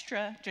an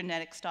extra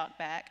genetic stock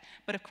back.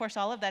 But of course,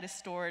 all of that is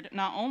stored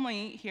not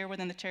only here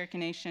within the Cherokee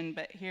Nation,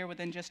 but here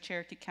within just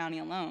Cherokee County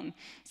alone.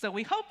 So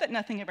we hope that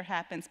nothing ever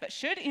happens, but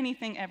should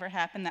anything ever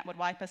happen that would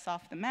wipe us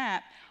off the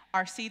map,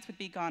 our seeds would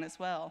be gone as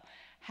well.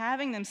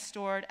 Having them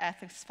stored at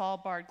the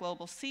Svalbard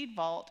Global Seed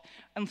Vault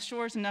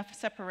ensures enough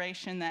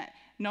separation that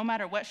no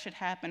matter what should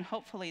happen,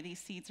 hopefully these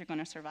seeds are going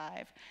to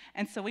survive.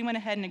 And so we went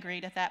ahead and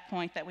agreed at that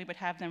point that we would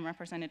have them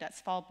represented at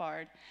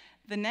Svalbard.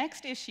 The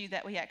next issue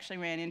that we actually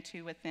ran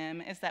into with them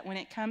is that when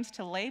it comes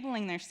to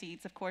labeling their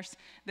seeds, of course,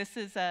 this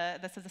is a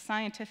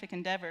scientific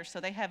endeavor,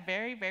 so they have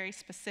very, very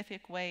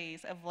specific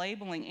ways of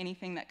labeling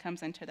anything that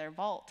comes into their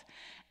vault.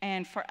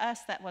 And for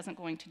us, that wasn't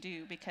going to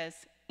do, because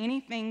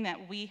anything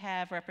that we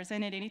have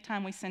represented,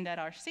 anytime we send out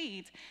our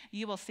seeds,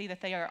 you will see that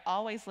they are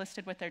always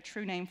listed with their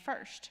true name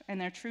first,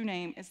 and their true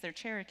name is their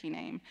Cherokee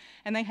name.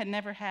 And they had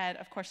never had,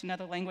 of course,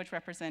 another language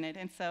represented,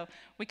 and so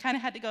we kind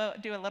of had to go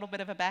do a little bit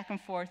of a back and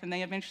forth, and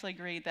they eventually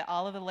agreed that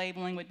all of the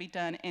labeling would be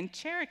done in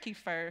Cherokee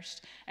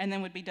first, and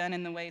then would be done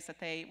in the ways that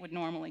they would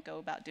normally go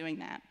about doing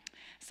that.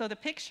 So the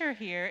picture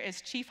here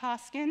is Chief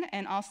Hoskin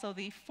and also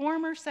the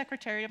former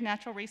Secretary of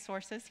Natural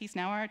Resources. He's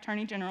now our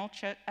Attorney General,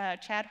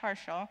 Chad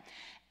Harshaw,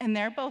 and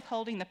they're both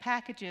holding the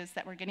packages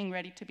that were getting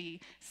ready to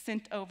be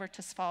sent over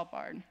to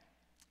Svalbard.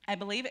 I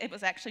believe it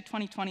was actually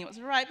 2020. It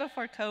was right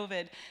before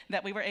COVID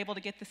that we were able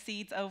to get the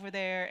seeds over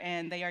there,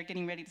 and they are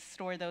getting ready to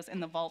store those in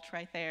the vault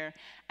right there.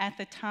 At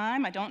the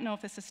time, I don't know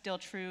if this is still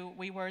true,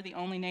 we were the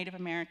only Native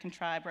American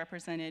tribe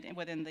represented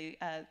within the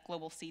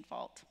Global Seed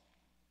Vault.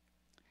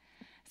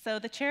 So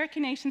the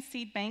Cherokee Nation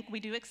Seed Bank, we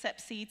do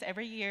accept seeds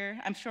every year.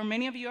 I'm sure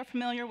many of you are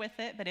familiar with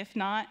it, but if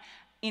not,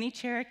 any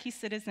Cherokee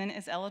citizen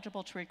is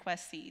eligible to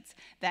request seeds.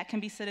 That can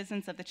be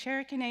citizens of the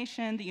Cherokee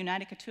Nation, the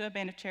United Kituah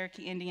Band of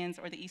Cherokee Indians,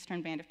 or the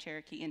Eastern Band of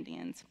Cherokee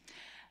Indians.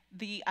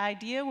 The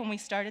idea when we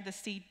started the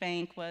seed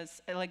bank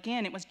was,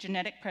 again, it was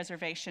genetic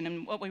preservation.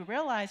 And what we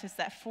realized is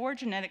that for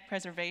genetic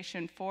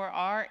preservation, for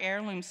our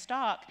heirloom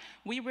stock,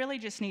 we really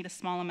just need a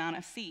small amount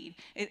of seed.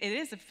 It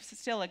is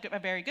still a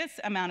very good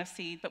amount of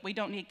seed, but we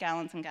don't need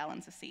gallons and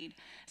gallons of seed.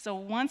 So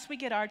once we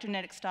get our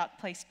genetic stock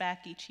placed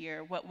back each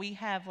year, what we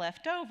have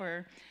left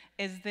over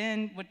is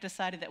then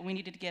decided that we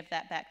needed to give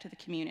that back to the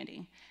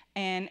community.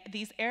 And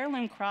these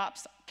heirloom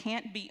crops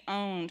can't be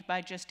owned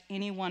by just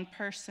any one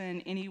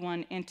person, any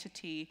one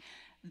entity.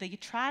 The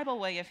tribal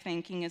way of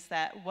thinking is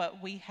that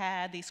what we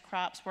had, these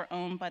crops were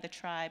owned by the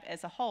tribe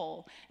as a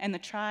whole. And the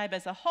tribe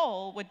as a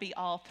whole would be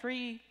all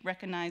 3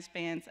 recognized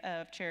bands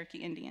of Cherokee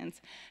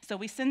Indians. So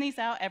we send these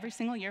out every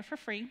single year for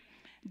free.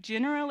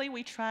 Generally,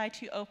 we try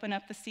to open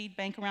up the seed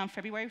bank around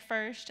February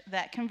 1st.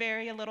 That can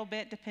vary a little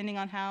bit depending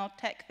on how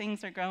tech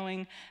things are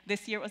going.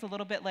 This year it was a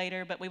little bit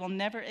later, but we will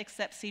never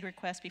accept seed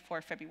requests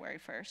before February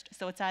 1st.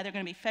 So it's either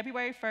going to be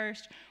February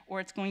 1st or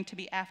it's going to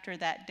be after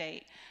that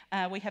date.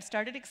 We have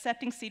started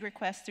accepting seed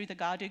requests through the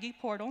Gadugi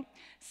portal,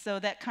 so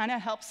that kind of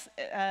helps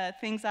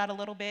things out a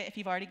little bit. If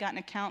you've already got an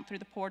account through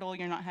the portal,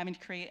 you're not having to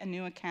create a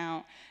new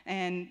account.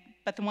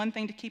 But the one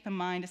thing to keep in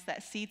mind is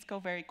that seeds go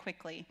very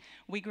quickly.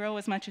 We grow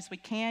as much as we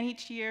can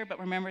each year, but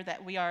remember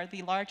that we are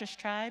the largest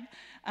tribe,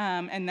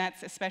 and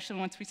that's especially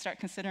once we start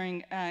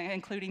considering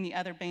including the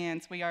other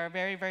bands. We are a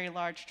very, very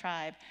large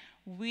tribe.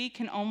 We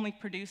can only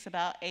produce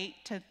about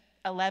 8,000 to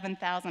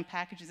 11,000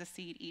 packages of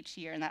seed each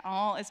year, and that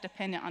all is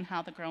dependent on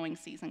how the growing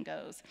season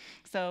goes.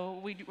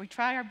 So we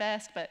try our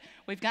best, but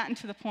we've gotten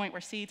to the point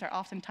where seeds are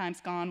oftentimes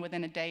gone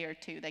within a day or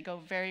two. They go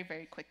very,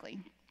 very quickly.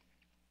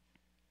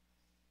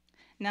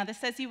 Now this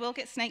says you will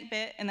get snake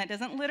bit, and that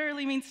doesn't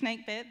literally mean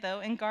snake bit,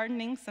 though in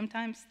gardening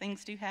sometimes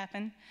things do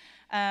happen.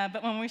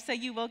 But when we say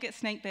you will get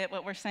snake bit,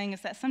 what we're saying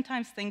is that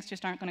sometimes things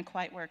just aren't going to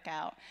quite work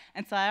out.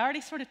 And so I already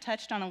sort of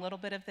touched on a little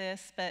bit of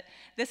this, but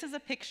this is a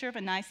picture of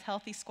a nice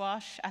healthy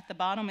squash. At the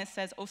bottom it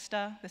says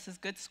Osta. This is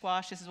good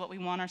squash. This is what we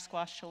want our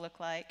squash to look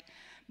like.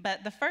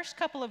 But the first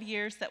couple of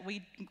years that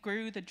we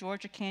grew the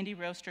Georgia Candy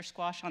Roaster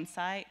squash on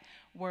site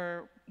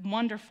were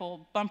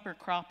wonderful bumper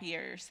crop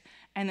years.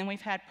 And then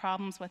we've had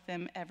problems with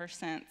them ever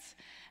since.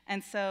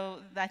 And so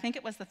I think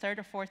it was the third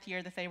or fourth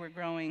year that they were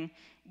growing,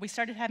 we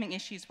started having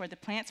issues where the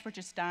plants were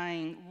just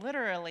dying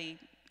literally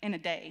in a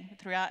day,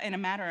 in a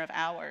matter of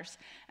hours.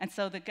 And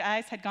so the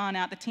guys had gone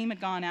out, the team had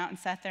gone out and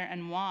sat there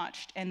and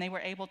watched, and they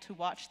were able to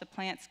watch the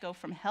plants go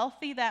from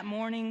healthy that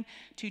morning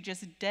to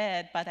just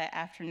dead by that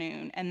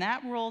afternoon. And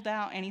that ruled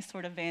out any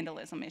sort of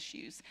vandalism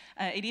issues.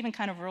 It even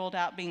kind of ruled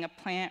out being a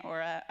plant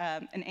or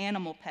an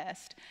animal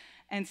pest.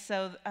 And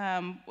so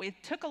it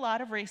took a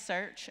lot of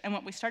research, and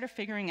what we started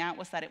figuring out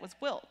was that it was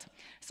wilt.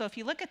 So if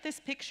you look at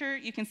this picture,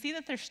 you can see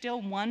that there's still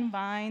one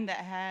vine that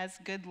has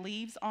good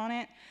leaves on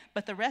it,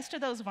 but the rest of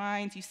those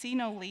vines, you see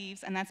no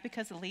leaves, and that's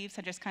because the leaves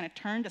had just kind of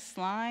turned to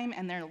slime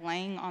and they're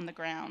laying on the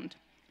ground.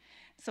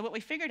 So what we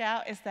figured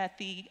out is that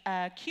the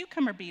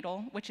cucumber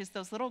beetle, which is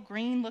those little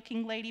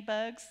green-looking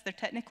ladybugs, they're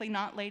technically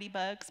not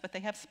ladybugs, but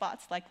they have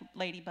spots like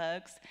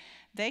ladybugs,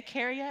 they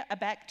carry a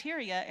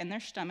bacteria in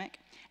their stomach,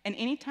 and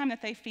anytime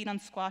that they feed on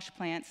squash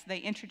plants, they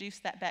introduce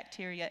that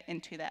bacteria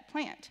into that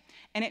plant,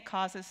 and it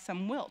causes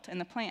some wilt in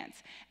the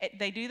plants.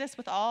 They do this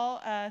with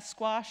all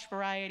squash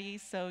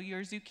varieties, so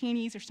your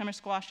zucchinis or summer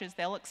squashes,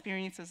 they'll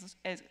experience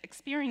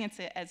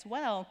it as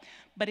well,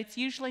 but it's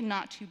usually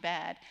not too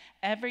bad.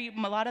 A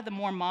lot of the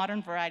more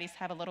modern varieties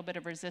have a little bit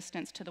of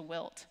resistance to the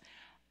wilt.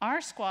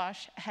 Our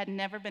squash had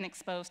never been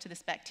exposed to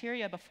this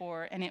bacteria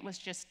before, and it was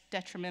just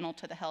detrimental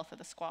to the health of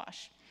the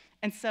squash.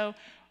 And so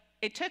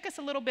it took us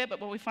a little bit, but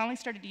what we finally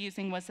started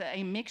using was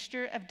a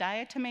mixture of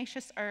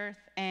diatomaceous earth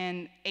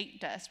and 8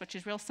 dust, which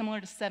is real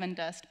similar to 7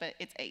 dust, but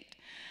it's 8.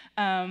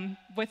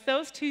 With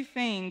those two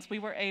things, we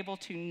were able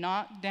to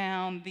knock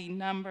down the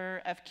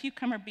number of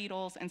cucumber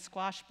beetles and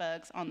squash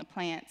bugs on the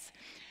plants.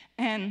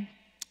 And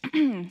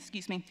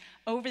excuse me,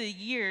 over the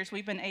years,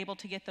 we've been able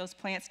to get those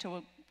plants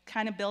to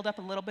kind of build up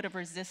a little bit of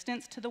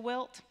resistance to the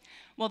wilt.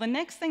 Well, the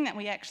next thing that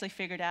we actually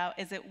figured out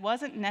is it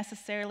wasn't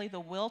necessarily the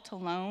wilt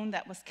alone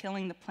that was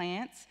killing the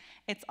plants,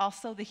 it's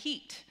also the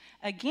heat.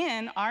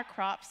 Again, our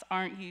crops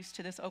aren't used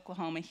to this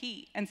Oklahoma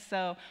heat, and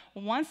so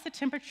once the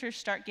temperatures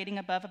start getting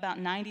above about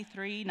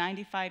 93,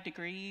 95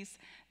 degrees,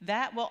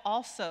 that will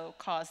also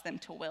cause them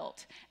to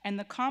wilt. And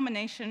the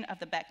combination of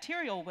the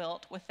bacterial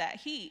wilt with that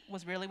heat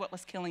was really what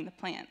was killing the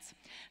plants.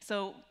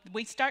 So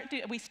we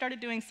started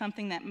doing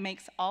something that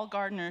makes all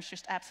gardeners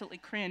just absolutely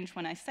cringe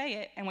when I say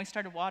it, and we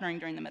started watering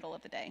during the middle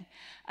of the day.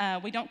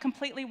 We don't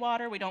completely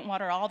water, we don't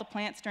water all the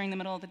plants during the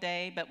middle of the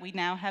day, but we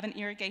now have an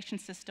irrigation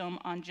system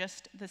on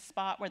just the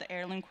spot where the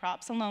heirloom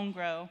crops alone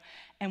grow.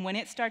 And when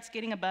it starts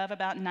getting above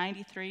about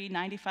 93,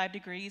 95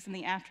 degrees in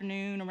the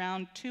afternoon,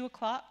 around 2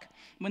 o'clock,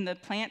 when the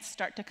plants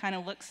start to kind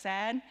of look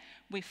sad,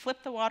 we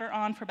flip the water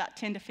on for about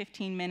 10 to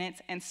 15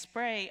 minutes and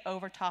spray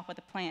over top of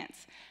the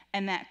plants.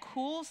 And that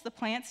cools the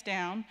plants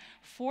down.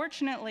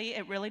 Fortunately,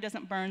 it really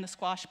doesn't burn the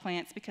squash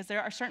plants because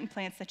there are certain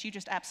plants that you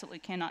just absolutely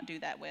cannot do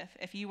that with.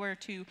 If you were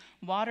to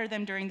water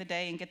them during the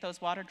day and get those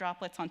water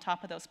droplets on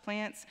top of those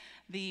plants,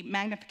 the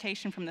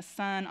magnification from the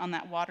sun on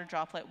that water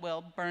droplet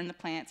will burn the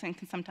plants and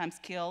can sometimes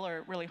kill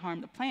or really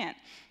harm the plant.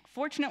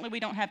 Fortunately, we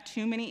don't have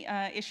too many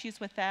issues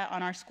with that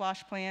on our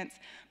squash plants,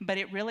 but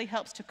it really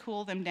helps to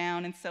cool them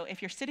down. And so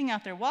if you're sitting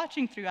out there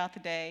watching throughout the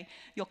day,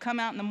 you'll come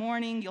out in the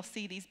morning, you'll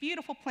see these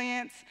beautiful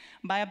plants.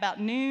 By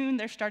about noon,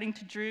 they're starting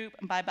to droop,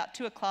 and by about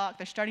 2 o'clock,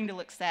 they're starting to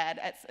look sad.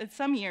 At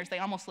some years, they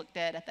almost look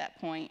dead at that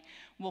point.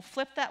 We'll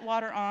flip that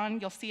water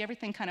on, you'll see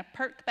everything kind of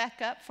perk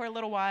back up for a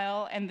little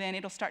while, and then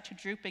it'll start to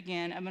droop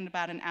again in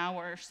about an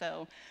hour or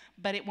so.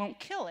 but it won't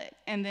kill it.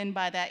 And then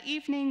by that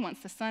evening, once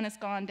the sun has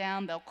gone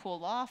down, they'll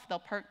cool off, they'll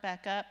perk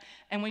back up,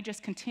 and we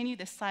just continue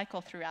this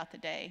cycle throughout the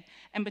day.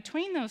 And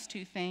between those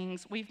two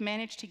things, we've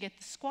managed to get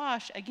the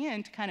squash,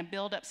 again, to kind of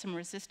build up some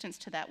resistance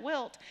to that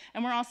wilt,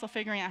 and we're also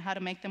figuring out how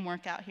to make them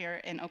work out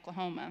here in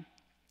Oklahoma.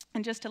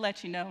 And just to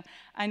let you know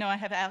I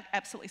have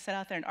absolutely sat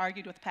out there and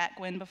argued with Pat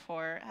Gwynn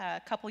before. A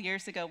couple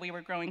years ago, we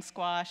were growing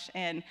squash,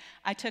 and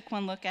I took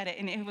one look at it,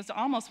 and it was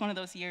almost one of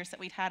those years that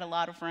we'd had a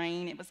lot of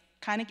rain. It was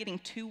kind of getting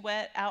too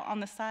wet out on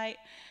the site,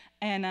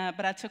 and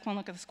but I took one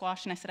look at the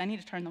squash, and I said, I need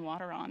to turn the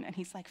water on. And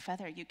he's like,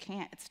 Feather, you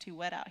can't. It's too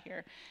wet out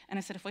here. And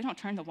I said, if we don't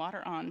turn the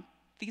water on,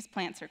 these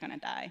plants are going to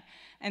die.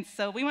 And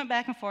so we went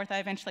back and forth. I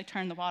eventually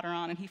turned the water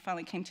on, and he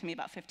finally came to me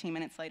about 15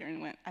 minutes later and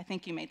went, I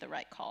think you made the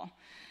right call.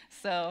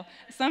 So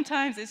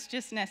sometimes it's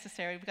just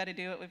necessary. We've got to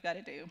do what we've got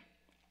to do.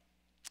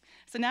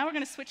 So now we're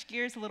going to switch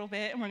gears a little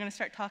bit, and we're going to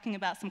start talking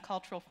about some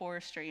cultural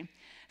forestry.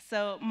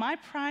 So my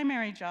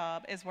primary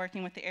job is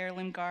working with the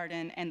heirloom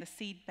garden and the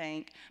seed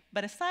bank.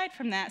 But aside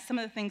from that, some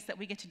of the things that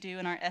we get to do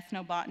in our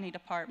ethnobotany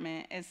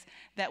department is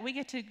that we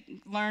get to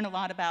learn a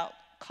lot about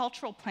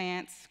cultural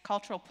plants,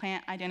 cultural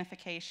plant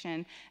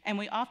identification, and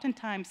we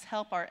oftentimes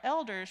help our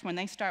elders when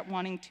they start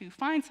wanting to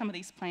find some of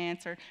these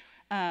plants or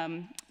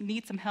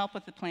need some help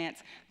with the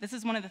plants. This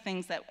is one of the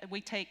things that we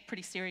take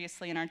pretty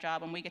seriously in our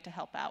job and we get to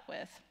help out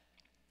with.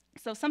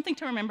 So something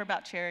to remember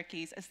about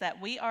Cherokees is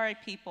that we are a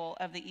people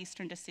of the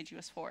eastern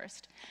deciduous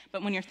forest.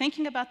 But when you're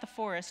thinking about the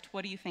forest,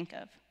 what do you think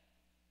of?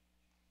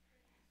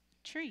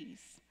 Trees.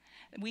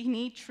 We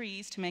need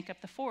trees to make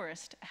up the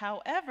forest.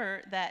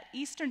 However, that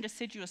eastern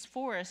deciduous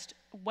forest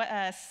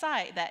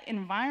site, that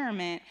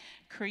environment,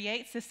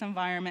 creates this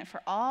environment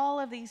for all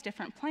of these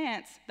different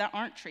plants that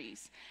aren't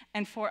trees.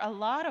 And for a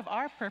lot of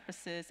our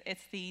purposes,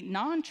 it's the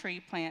non-tree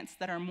plants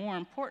that are more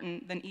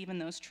important than even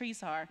those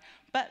trees are.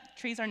 But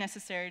trees are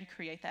necessary to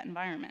create that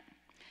environment.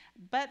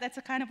 But that's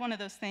a kind of one of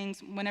those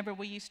things whenever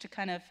we used to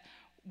kind of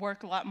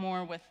work a lot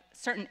more with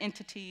certain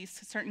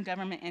entities, certain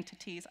government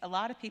entities. A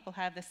lot of people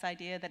have this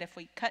idea that if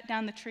we cut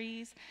down the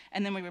trees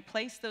and then we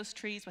replace those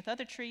trees with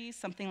other trees,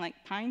 something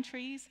like pine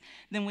trees,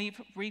 then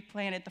we've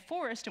replanted the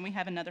forest and we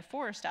have another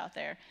forest out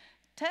there.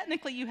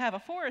 Technically, you have a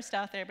forest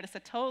out there, but it's a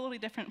totally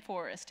different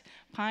forest.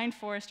 Pine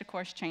forest, of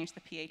course, change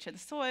the pH of the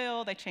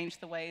soil, they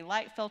change the way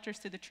light filters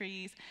through the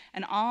trees,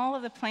 and all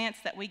of the plants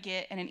that we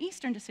get in an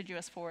eastern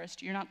deciduous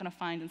forest, you're not going to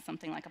find in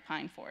something like a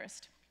pine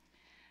forest.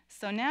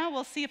 So now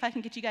we'll see if I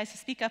can get you guys to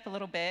speak up a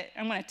little bit.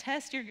 I'm going to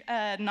test your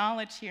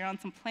knowledge here on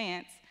some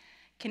plants.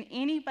 Can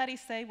anybody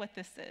say what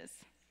this is?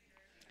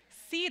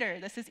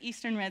 Cedar. This is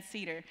eastern red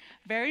cedar.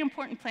 Very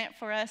important plant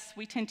for us.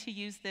 We tend to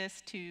use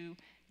this to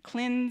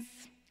cleanse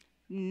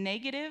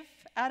negative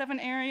out of an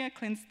area,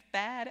 cleanse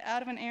bad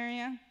out of an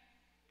area.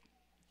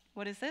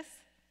 What is this?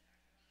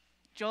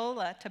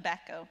 Jola,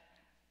 tobacco.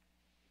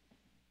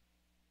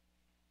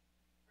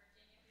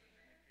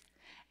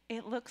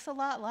 It looks a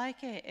lot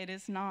like it. It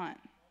is not.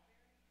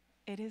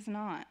 It is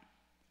not.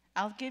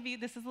 I'll give you,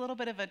 this is a little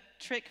bit of a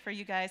trick for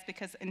you guys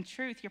because in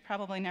truth, you're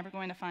probably never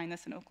going to find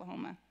this in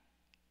Oklahoma.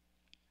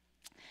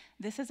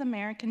 This is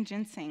American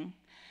ginseng.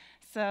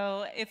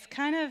 So it's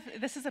kind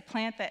of, this is a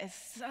plant that is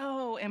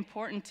so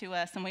important to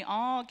us, and we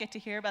all get to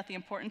hear about the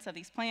importance of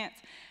these plants.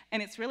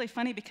 And it's really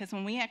funny because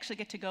when we actually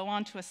get to go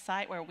onto a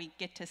site where we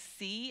get to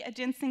see a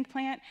ginseng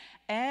plant,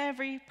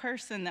 every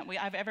person that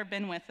I've ever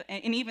been with,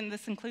 and even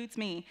this includes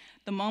me,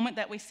 the moment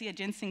that we see a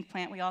ginseng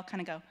plant, we all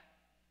kind of go,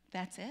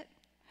 that's it?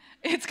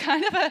 It's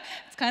kind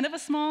of a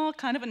small,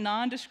 kind of a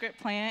nondescript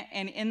plant,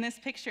 and in this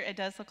picture, it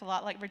does look a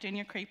lot like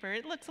Virginia creeper.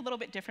 It looks a little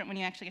bit different when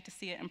you actually get to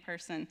see it in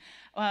person.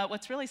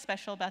 What's really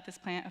special about this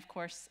plant, of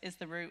course, is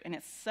the root, and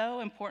it's so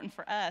important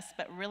for us,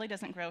 but really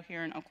doesn't grow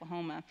here in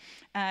Oklahoma.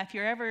 If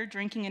you're ever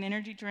drinking an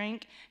energy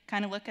drink,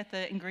 kind of look at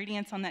the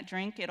ingredients on that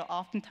drink. It'll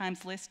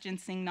oftentimes list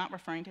ginseng, not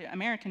referring to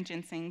American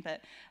ginseng,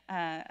 but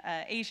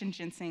Asian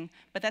ginseng,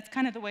 but that's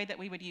kind of the way that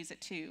we would use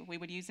it too. We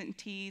would use it in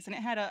teas, and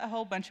it had a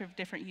whole bunch of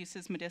different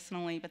uses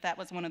medicinally, but that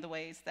was one of the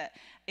ways that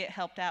it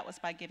helped out was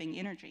by giving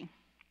energy.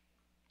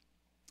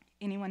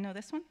 Anyone know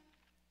this one?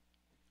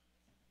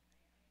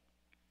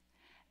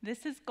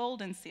 This is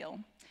golden seal.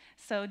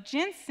 So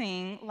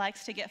ginseng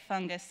likes to get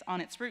fungus on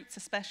its roots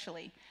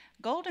especially.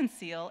 Golden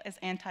seal is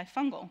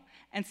antifungal,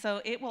 and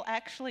so it will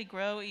actually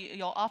grow.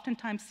 You'll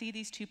oftentimes see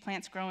these two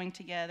plants growing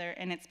together,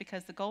 and it's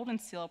because the golden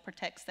seal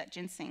protects that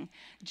ginseng.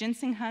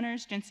 Ginseng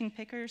hunters, ginseng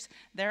pickers,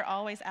 they're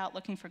always out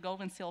looking for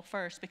golden seal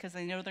first because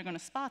they know they're going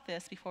to spot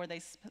this before they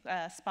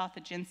spot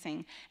the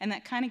ginseng, and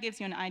that kind of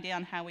gives you an idea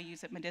on how we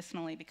use it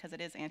medicinally because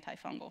it is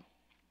antifungal.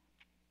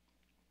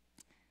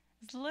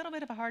 It's a little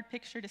bit of a hard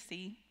picture to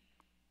see.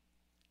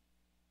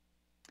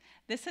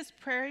 This is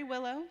prairie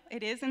willow.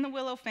 It is in the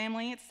willow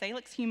family. It's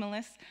Salix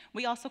humilis.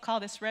 We also call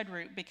this red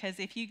root because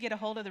if you get a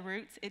hold of the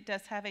roots, it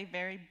does have a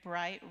very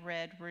bright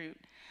red root.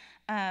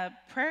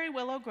 Prairie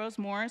willow grows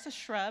more as a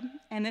shrub,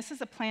 and this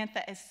is a plant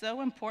that is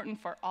so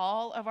important for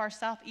all of our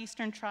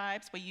southeastern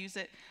tribes. We use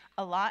it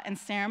a lot in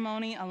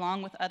ceremony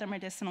along with other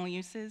medicinal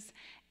uses.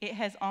 it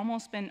has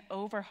almost been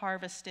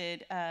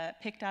over-harvested,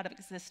 picked out of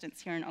existence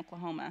here in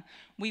Oklahoma.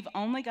 We've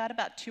only got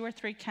about 2 or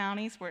 3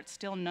 counties where it's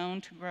still known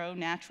to grow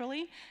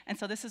naturally, and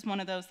so this is one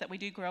of those that we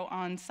do grow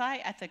on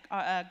site at the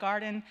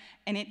garden,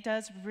 and it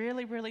does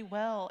really, really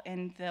well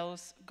in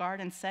those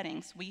garden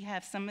settings. We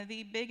have some of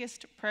the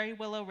biggest prairie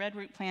willow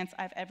redroot plants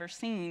I've ever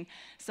seen,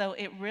 so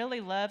it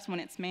really loves when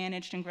it's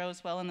managed and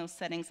grows well in those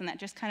settings, and that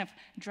just kind of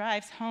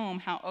drives home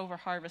how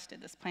over-harvested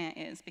this plant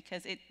is,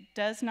 because it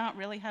does not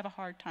really have a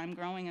hard time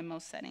growing in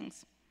most settings.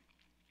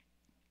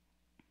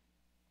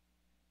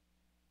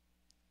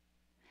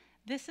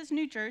 This is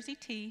New Jersey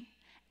tea.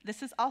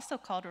 This is also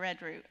called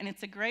redroot, and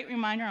it's a great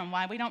reminder on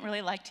why we don't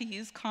really like to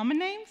use common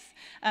names.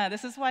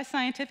 This is why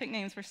scientific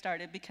names were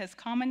started, because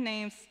common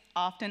names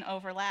often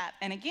overlap.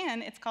 And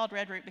again, it's called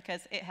redroot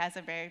because it has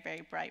a very,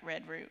 very bright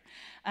red root.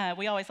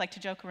 We always like to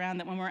joke around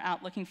that when we're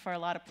out looking for a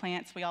lot of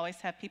plants, we always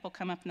have people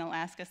come up and they'll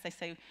ask us, they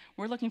say,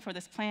 we're looking for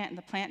this plant, and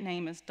the plant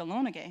name is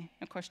Dahlonega.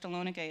 Of course,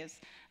 Dahlonega is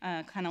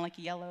kind of like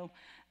yellow.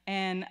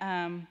 And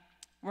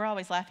we're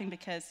always laughing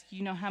because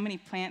you know how many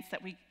plants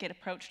that we get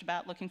approached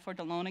about looking for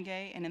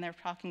Dahlonega, and then they're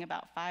talking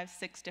about 5,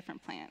 6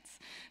 different plants.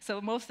 So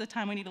most of the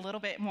time we need a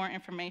little bit more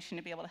information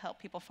to be able to help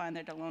people find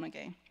their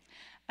Dahlonega.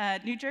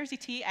 New Jersey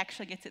tea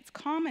actually gets its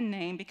common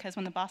name because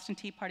when the Boston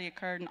Tea Party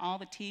occurred and all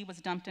the tea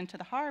was dumped into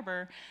the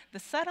harbor, the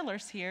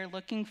settlers here,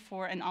 looking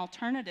for an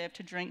alternative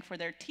to drink for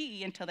their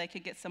tea until they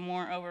could get some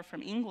more over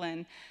from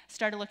England,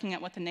 started looking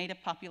at what the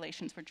native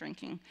populations were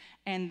drinking.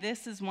 And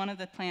this is one of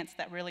the plants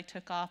that really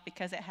took off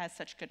because it has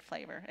such good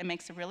flavor. It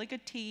makes a really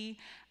good tea,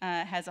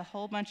 has a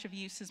whole bunch of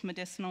uses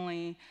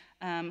medicinally,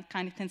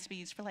 kind of tends to be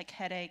used for like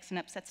headaches and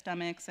upset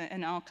stomachs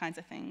and all kinds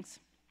of things.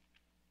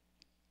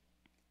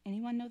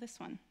 Anyone know this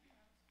one?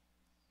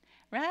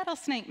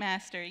 Rattlesnake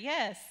Master,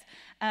 yes.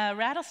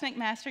 Rattlesnake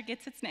Master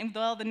gets its name,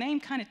 well, the name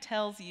kind of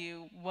tells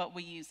you what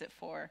we use it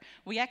for.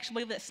 We actually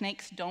believe that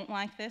snakes don't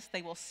like this.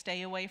 They will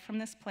stay away from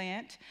this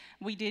plant.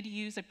 We did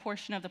use a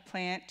portion of the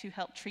plant to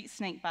help treat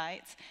snake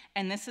bites,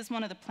 and this is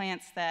one of the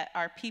plants that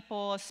our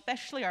people,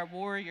 especially our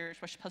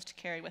warriors, were supposed to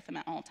carry with them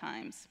at all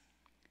times.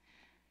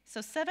 So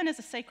 7 is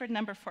a sacred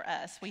number for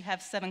us. We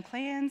have 7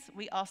 clans.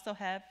 We also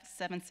have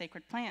 7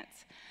 sacred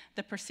plants.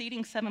 The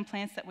preceding 7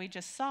 plants that we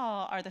just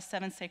saw are the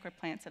 7 sacred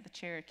plants of the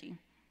Cherokee.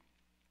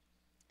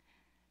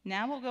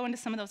 Now we'll go into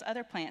some of those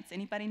other plants.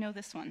 Anybody know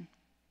this one?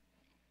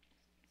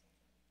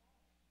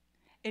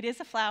 It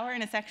is a flower,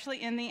 and it's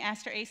actually in the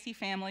Asteraceae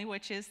family,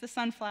 which is the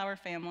sunflower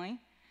family.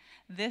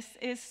 This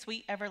is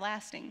Sweet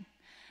Everlasting.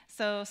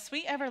 So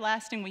Sweet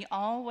Everlasting, we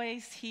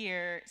always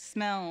hear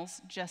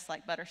smells just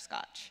like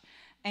butterscotch.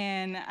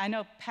 And I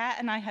know Pat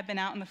and I have been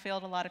out in the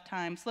field a lot of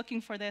times looking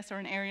for this, or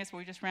in areas where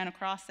we just ran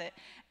across it.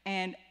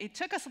 And it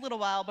took us a little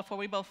while before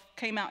we both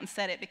came out and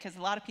said it, because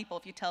a lot of people,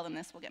 if you tell them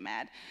this, will get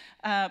mad.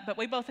 But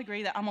we both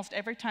agree that almost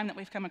every time that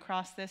we've come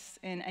across this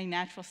in a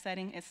natural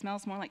setting, it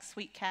smells more like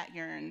sweet cat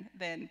urine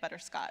than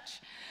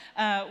butterscotch.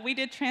 We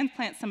did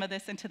transplant some of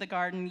this into the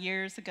garden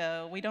years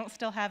ago. We don't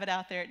still have it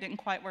out there. It didn't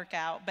quite work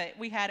out, but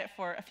we had it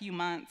for a few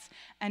months.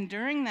 And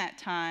during that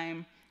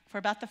time, for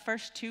about the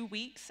first 2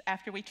 weeks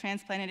after we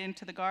transplanted it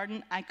into the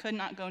garden, I could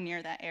not go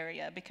near that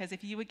area, because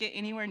if you would get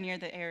anywhere near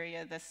the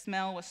area, the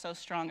smell was so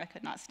strong I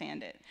could not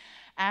stand it.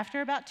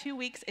 After about 2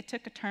 weeks, it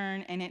took a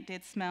turn, and it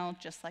did smell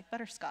just like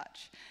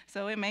butterscotch.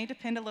 So it may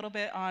depend a little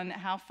bit on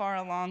how far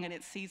along in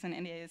its season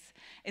it is.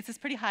 It's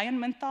pretty high in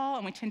menthol,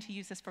 and we tend to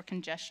use this for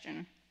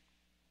congestion.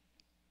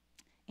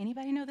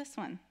 Anybody know this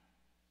one?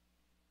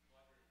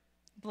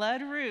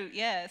 Bloodroot,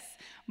 yes.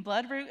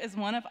 Bloodroot is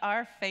one of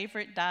our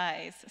favorite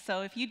dyes.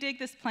 So if you dig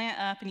this plant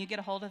up and you get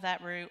a hold of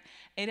that root,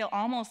 it'll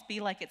almost be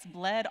like it's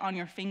bled on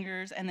your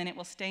fingers, and then it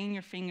will stain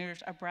your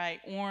fingers a bright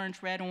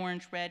orange,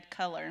 red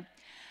color.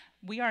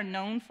 We are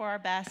known for our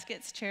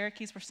baskets.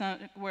 Cherokees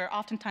were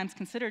oftentimes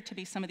considered to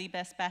be some of the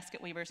best basket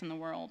weavers in the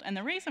world. And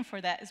the reason for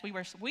that is we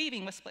were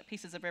weaving with split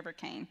pieces of river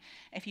cane.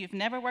 If you've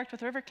never worked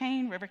with river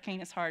cane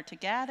is hard to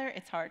gather,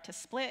 it's hard to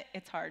split,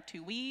 it's hard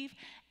to weave,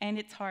 and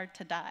it's hard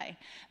to dye.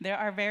 There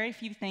are very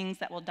few things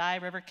that will dye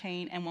river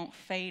cane and won't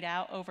fade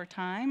out over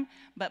time,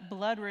 but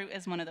bloodroot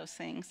is one of those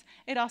things.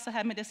 It also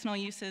had medicinal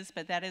uses,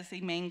 but that is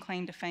the main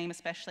claim to fame,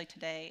 especially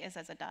today, is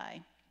as a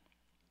dye.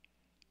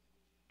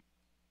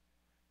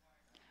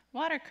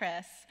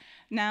 Watercress.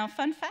 Now,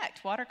 fun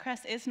fact,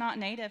 watercress is not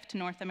native to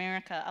North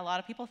America. A lot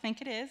of people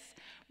think it is.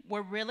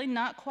 We're really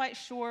not quite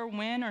sure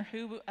when or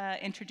who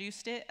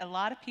introduced it. A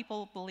lot of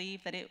people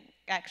believe that it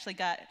actually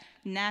got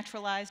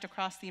naturalized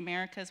across the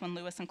Americas when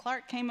Lewis and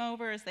Clark came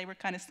over, as they were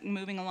kind of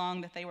moving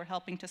along, that they were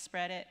helping to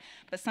spread it.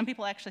 But some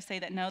people actually say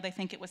that no, they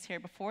think it was here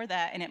before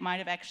that, and it might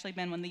have actually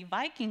been when the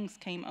Vikings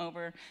came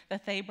over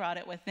that they brought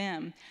it with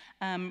them.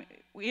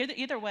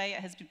 Either way, it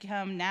has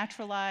become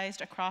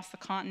naturalized across the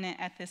continent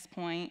at this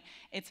point.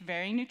 It's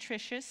very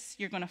nutritious.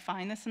 You're going to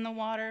find this in the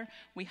water.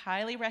 We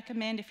highly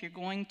recommend, if you're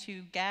going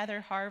to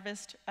gather,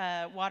 harvest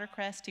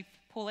watercress, to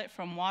pull it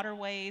from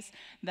waterways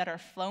that are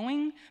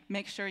flowing.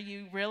 Make sure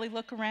you really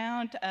look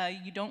around.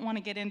 You don't want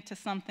to get into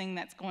something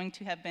that's going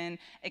to have been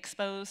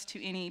exposed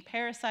to any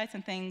parasites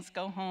and things.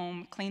 Go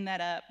home, clean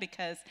that up,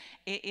 because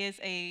it is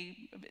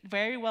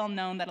very well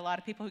known that a lot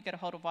of people who get a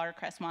hold of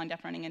watercress wind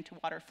up running into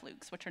water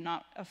flukes, which are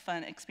not a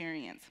fun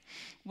experience.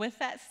 With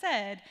that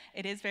said,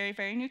 it is very,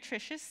 very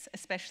nutritious,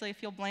 especially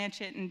if you'll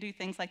blanch it and do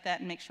things like that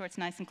and make sure it's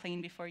nice and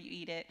clean before you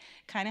eat it.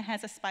 Kind of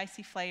has a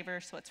spicy flavor,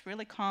 so it's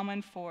really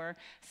common for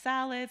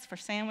salads, for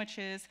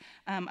sandwiches.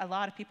 A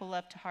lot of people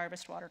love to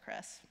harvest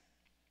watercress.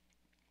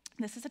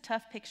 This is a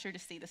tough picture to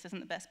see. This isn't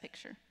the best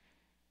picture.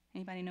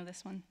 Anybody know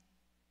this one?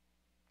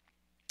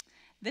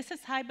 This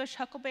is high bush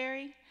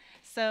huckleberry.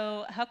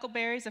 So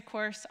huckleberries, of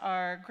course,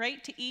 are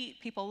great to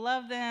eat. People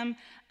love them.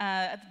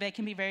 They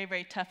can be very,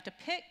 very tough to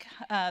pick.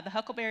 The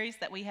huckleberries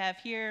that we have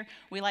here,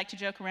 we like to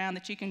joke around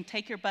that you can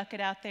take your bucket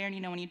out there, and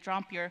when you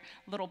drop your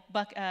little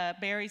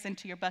berries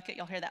into your bucket,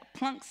 you'll hear that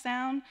plunk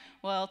sound.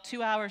 Well,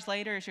 2 hours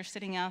later, as you're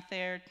sitting out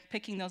there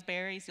picking those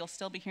berries, you'll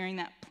still be hearing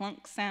that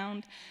plunk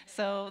sound.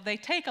 So they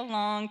take a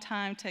long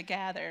time to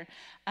gather.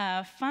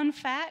 Fun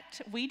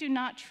fact, we do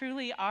not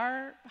truly,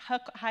 our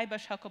high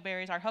bush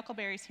huckleberries, our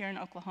huckleberries here in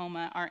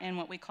Oklahoma are in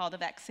what we call the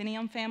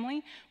Vaccinium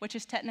family, which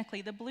is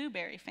technically the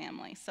blueberry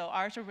family. So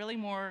ours are really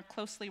more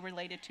closely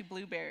related to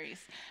blueberries.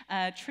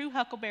 True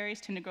huckleberries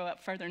tend to grow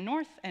up further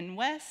north and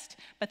west,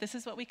 but this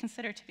is what we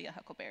consider to be a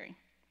huckleberry.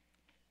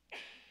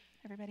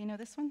 Everybody know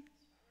this one?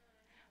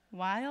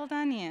 Wild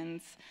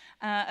onions.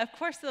 Of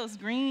course, those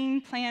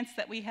green plants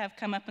that we have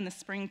come up in the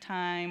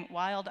springtime,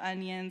 wild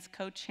onions,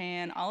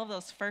 cochin, all of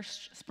those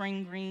first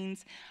spring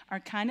greens are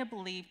kind of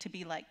believed to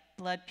be like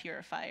blood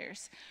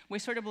purifiers. We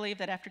sort of believe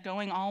that after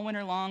going all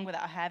winter long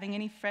without having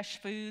any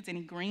fresh foods,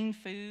 any green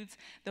foods,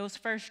 those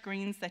first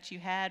greens that you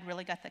had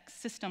really got the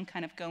system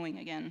kind of going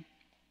again.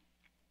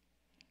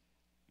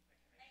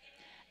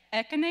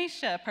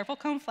 Echinacea, purple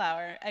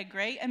coneflower, a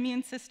great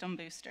immune system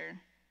booster.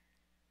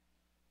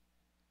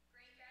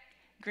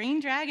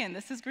 Green dragon,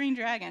 this is green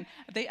dragon.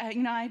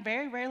 I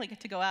very rarely get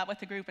to go out with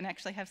the group and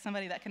actually have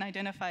somebody that can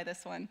identify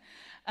this one.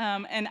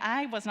 And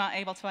I was not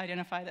able to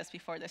identify this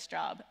before this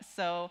job.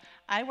 So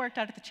I worked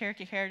out at the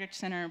Cherokee Heritage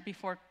Center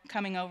before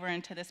coming over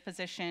into this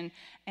position.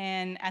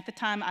 And at the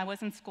time, I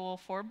was in school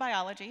for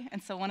biology.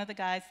 And so one of the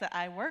guys that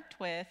I worked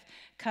with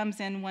comes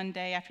in one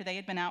day after they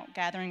had been out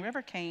gathering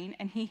river cane,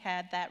 and he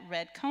had that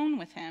red cone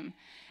with him.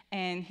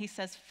 And he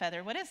says,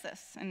 "Feather, what is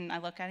this?" And I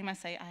look at him, I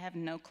say, "I have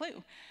no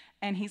clue."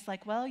 And he's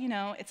like, "Well,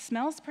 it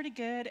smells pretty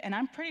good, and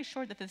I'm pretty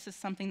sure that this is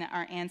something that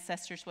our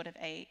ancestors would have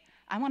ate.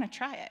 I want to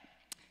try it."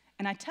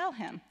 And I tell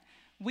him,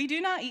 we do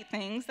not eat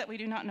things that we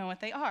do not know what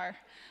they are.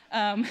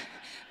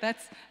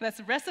 That's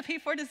a recipe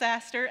for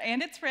disaster,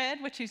 and it's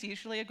red, which is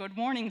usually a good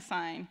warning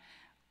sign.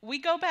 We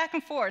go back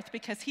and forth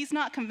because he's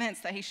not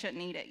convinced that he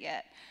shouldn't eat it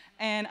yet.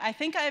 And I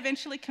think I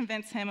eventually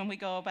convince him, and we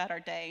go about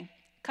our day.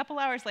 A couple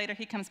hours later,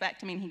 he comes back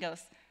to me, and he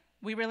goes,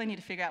 "We really need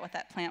to figure out what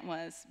that plant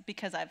was,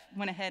 because I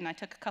went ahead and I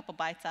took a couple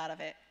bites out of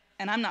it,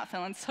 and I'm not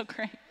feeling so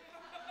great."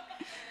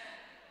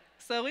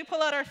 So we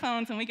pull out our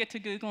phones and we get to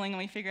Googling, and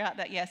we figure out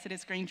that yes, it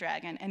is green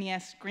dragon, and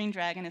yes, green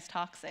dragon is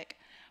toxic.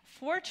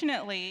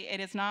 Fortunately, it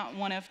is not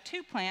one of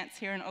two plants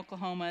here in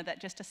Oklahoma that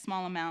just a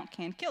small amount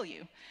can kill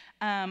you.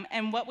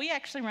 And what we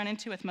actually run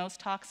into with most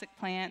toxic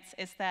plants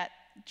is that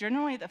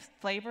generally the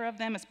flavor of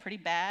them is pretty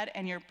bad,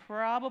 and you're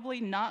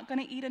probably not going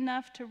to eat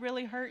enough to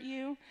really hurt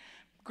you.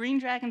 Green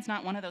dragon's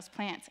not one of those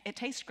plants. It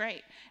tastes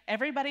great.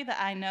 Everybody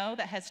that I know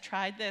that has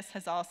tried this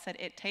has all said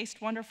it tastes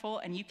wonderful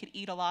and you could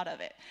eat a lot of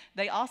it.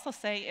 They also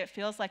say it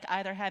feels like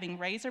either having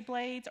razor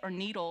blades or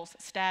needles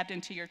stabbed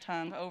into your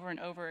tongue over and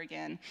over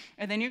again.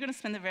 And then you're going to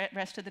spend the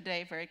rest of the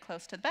day very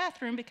close to the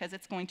bathroom because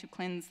it's going to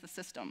cleanse the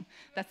system.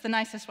 That's the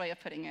nicest way of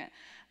putting it.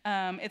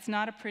 It's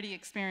not a pretty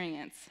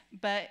experience,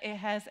 but it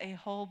has a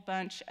whole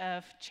bunch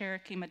of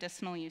Cherokee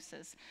medicinal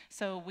uses.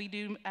 So we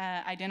do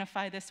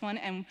identify this one,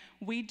 and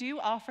we do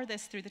offer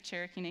this through the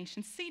Cherokee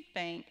Nation Seed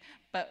Bank,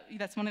 but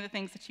that's one of the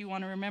things that you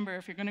want to remember.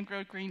 If you're going to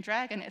grow green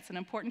dragon, it's an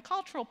important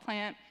cultural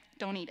plant.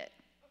 Don't eat it.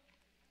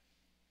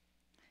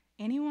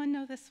 Anyone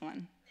know this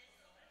one?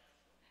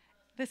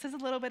 This is a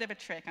little bit of a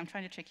trick. I'm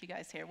trying to trick you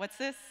guys here. What's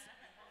this?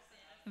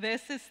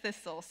 This is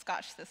thistle,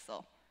 Scotch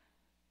thistle.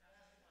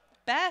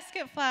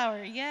 Basket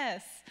flower,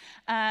 yes.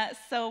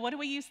 So what do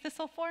we use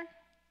thistle for?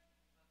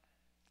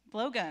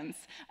 Blowguns.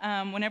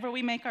 Whenever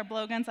we make our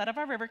blowguns out of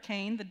our river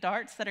cane, the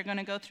darts that are going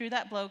to go through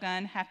that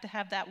blowgun have to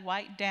have that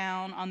white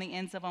down on the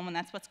ends of them, and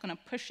that's what's going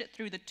to push it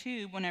through the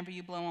tube whenever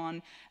you blow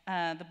on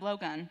the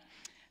blowgun.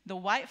 The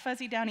white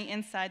fuzzy downy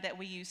inside that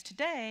we use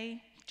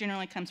today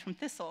generally comes from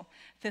thistle.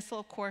 Thistle,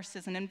 of course,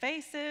 is an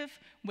invasive.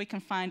 We can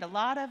find a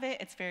lot of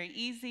it. It's very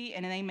easy,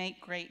 and they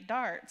make great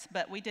darts.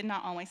 But we did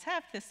not always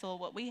have thistle.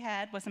 What we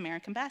had was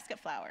American basket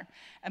flower.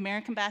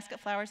 American basket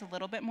flower is a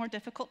little bit more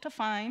difficult to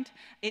find.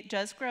 It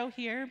does grow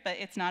here, but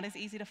it's not as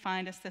easy to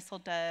find as thistle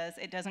does.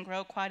 It doesn't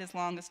grow quite as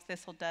long as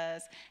thistle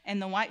does.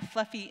 And the white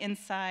fluffy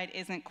inside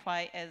isn't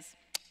quite as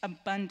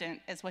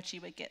abundant as what you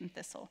would get in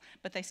thistle.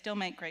 But they still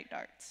make great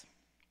darts.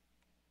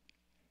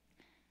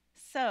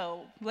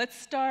 So let's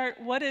start.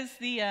 What is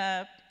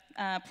the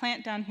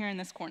plant down here in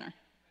this corner?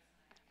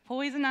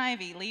 Poison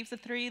ivy, leaves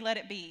of 3, let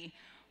it be.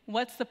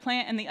 What's the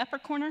plant in the upper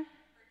corner?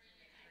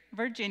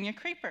 Virginia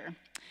creeper.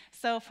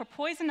 So for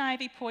poison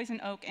ivy,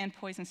 poison oak, and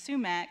poison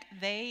sumac,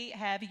 they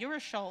have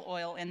urushiol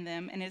oil in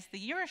them, and it's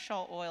the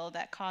urushiol oil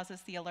that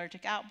causes the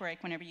allergic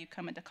outbreak whenever you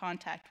come into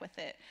contact with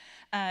it.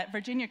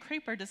 Virginia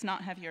creeper does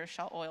not have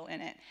urushiol oil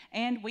in it,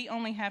 and we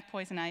only have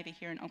poison ivy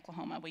here in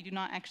Oklahoma. We do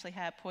not actually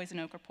have poison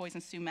oak or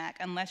poison sumac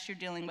unless you're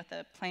dealing with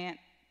a plant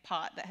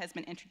pot that has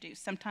been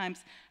introduced. Sometimes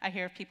I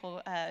hear of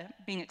people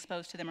being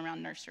exposed to them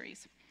around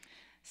nurseries.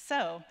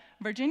 So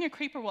Virginia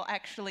creeper will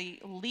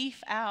actually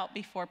leaf out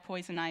before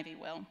poison ivy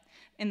will.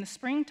 In the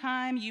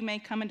springtime, you may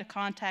come into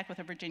contact with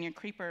a Virginia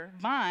creeper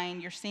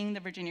vine. You're seeing the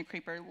Virginia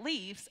creeper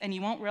leaves, and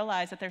you won't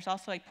realize that there's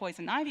also a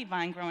poison ivy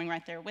vine growing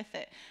right there with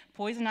it.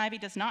 Poison ivy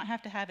does not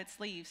have to have its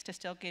leaves to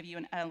still give you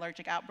an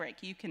allergic outbreak.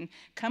 You can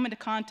come into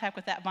contact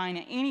with that vine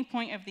at any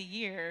point of the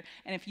year,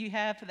 and if you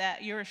have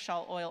that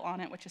urushiol oil on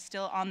it, which is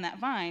still on that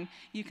vine,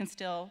 you can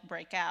still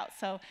break out.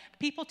 So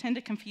people tend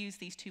to confuse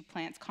these two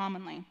plants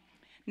commonly.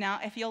 Now,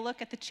 if you'll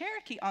look at the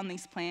Cherokee on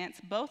these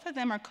plants, both of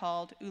them are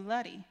called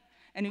uludi.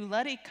 And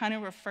uludi kind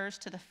of refers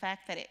to the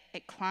fact that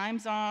it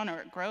climbs on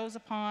or it grows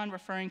upon,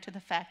 referring to the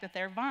fact that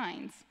they're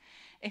vines.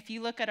 If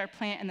you look at our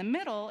plant in the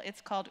middle,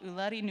 it's called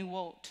uludi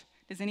nuot.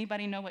 Does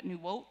anybody know what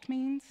nuot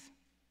means?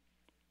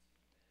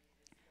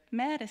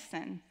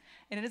 Medicine.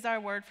 It is our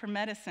word for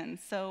medicine.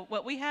 So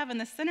what we have in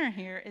the center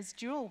here is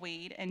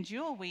jewelweed, and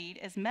jewelweed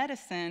is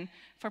medicine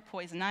for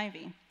poison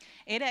ivy.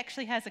 It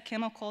actually has a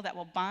chemical that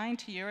will bind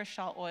to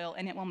urushiol oil,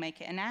 and it will make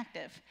it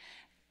inactive.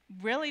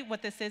 Really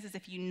what this is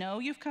if you know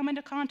you've come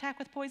into contact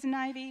with poison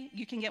ivy,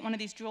 you can get one of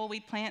these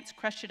jewelweed plants,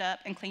 crush it up,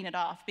 and clean it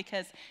off.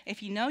 Because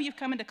if you know you've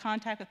come into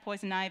contact with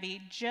poison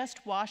ivy,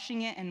 just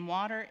washing it in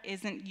water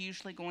isn't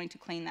usually going to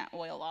clean that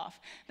oil off.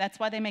 That's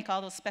why they make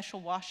all those special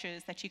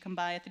washes that you can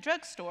buy at the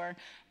drugstore.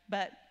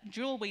 But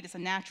jewelweed is a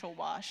natural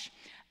wash.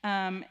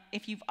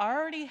 If you've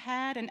already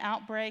had an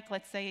outbreak,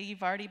 let's say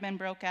you've already been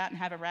broke out and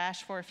have a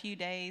rash for a few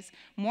days,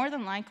 more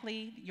than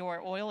likely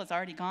your oil is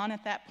already gone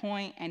at that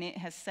point and it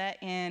has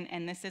set in,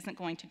 and this isn't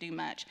going to do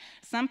much.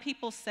 Some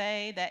people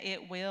say that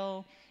it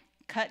will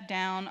cut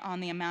down on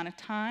the amount of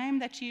time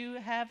that you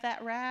have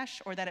that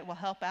rash, or that it will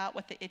help out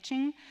with the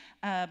itching,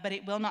 but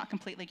it will not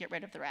completely get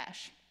rid of the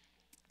rash.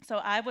 So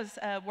I was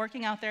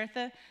working out there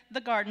at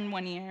the garden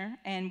one year,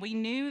 and we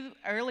knew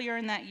earlier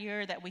in that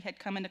year that we had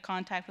come into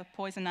contact with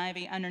poison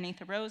ivy underneath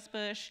a rose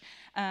bush.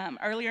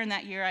 Earlier in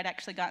that year, I'd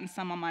actually gotten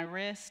some on my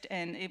wrist,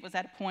 and it was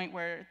at a point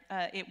where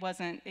it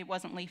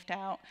wasn't leafed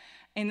out.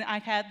 And I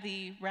had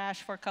the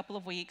rash for a couple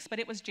of weeks, but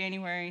it was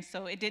January,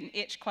 so it didn't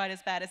itch quite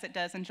as bad as it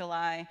does in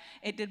July.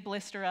 It did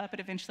blister up. It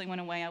eventually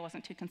went away. I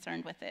wasn't too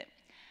concerned with it.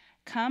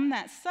 Come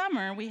that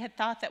summer, we had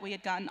thought that we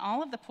had gotten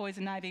all of the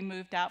poison ivy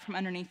moved out from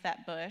underneath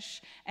that bush,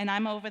 and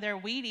I'm over there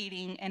weed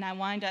eating, and I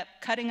wind up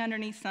cutting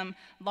underneath some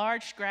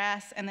large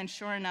grass, and then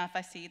sure enough,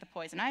 I see the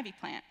poison ivy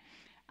plant.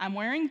 I'm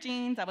wearing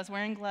jeans, I was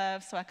wearing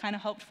gloves, so I kind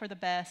of hoped for the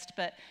best,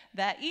 but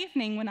that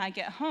evening when I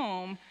get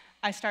home,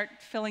 I start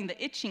feeling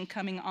the itching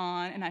coming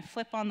on, and I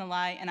flip on the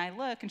light, and I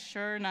look, and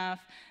sure enough,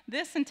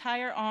 this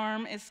entire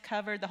arm is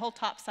covered, the whole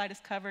top side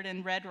is covered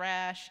in red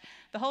rash.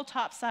 The whole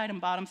top side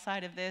and bottom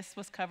side of this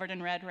was covered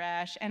in red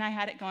rash, and I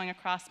had it going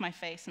across my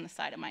face and the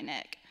side of my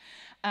neck.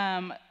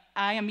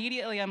 I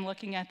immediately am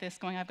looking at this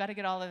going, I've got to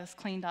get all of this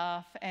cleaned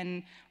off,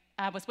 and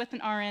I was with an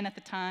RN at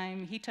the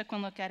time. He took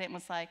one look at it and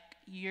was like,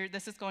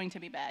 this is going to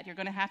be bad. You're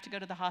going to have to go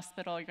to the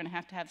hospital. You're going to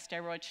have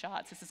steroid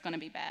shots. This is going to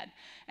be bad.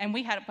 And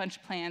we had a bunch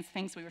of plans,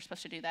 things we were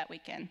supposed to do that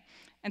weekend.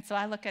 And so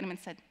I looked at him and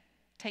said,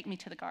 take me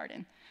to the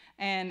garden.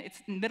 And it's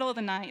middle of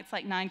the night. It's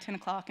like 9, 10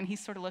 o'clock, and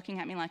he's sort of looking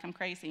at me like I'm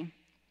crazy.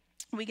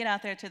 We get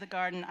out there to the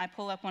garden. I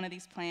pull up one of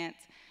these plants,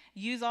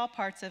 use all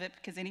parts of it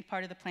because any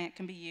part of the plant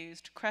can be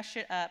used, crush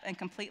it up, and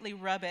completely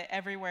rub it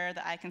everywhere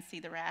that I can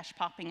see the rash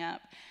popping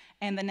up.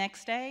 And the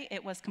next day,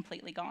 it was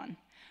completely gone.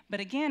 But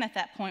again, at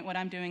that point, what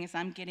I'm doing is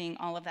I'm getting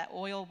all of that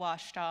oil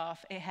washed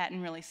off. It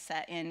hadn't really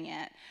set in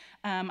yet.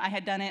 I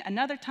had done it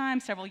another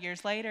time several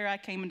years later. I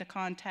came into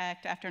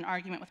contact after an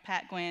argument with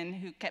Pat Gwynn,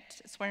 who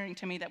kept swearing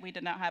to me that we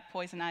did not have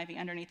poison ivy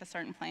underneath a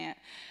certain plant.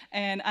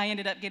 And I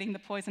ended up getting the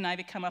poison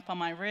ivy come up on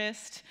my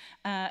wrist.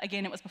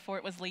 Again, it was before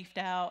it was leafed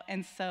out.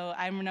 And so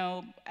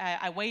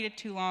I waited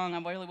too long.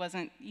 I really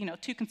wasn't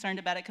too concerned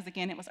about it because,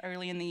 again, it was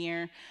early in the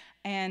year.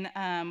 And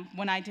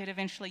when I did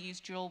eventually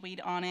use jewelweed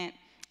on it,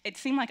 it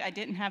seemed like I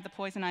didn't have the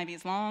poison ivy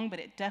as long, but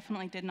it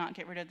definitely did not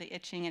get rid of the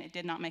itching, and it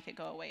did not make it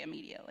go away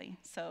immediately.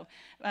 So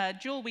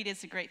jewelweed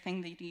is a great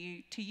thing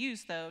to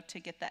use, though, to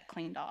get that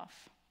cleaned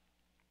off.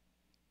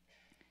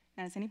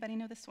 Now, does anybody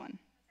know this one?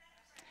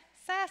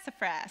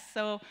 sassafras.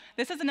 So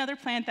this is another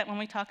plant that when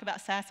we talk about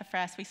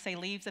sassafras, we say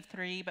leaves of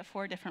 3, but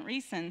for a different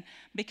reason,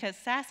 because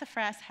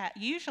sassafras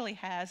usually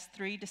has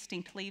 3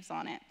 distinct leaves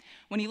on it.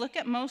 When you look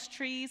at most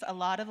trees, a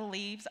lot of the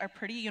leaves are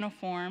pretty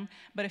uniform,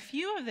 but a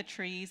few of the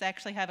trees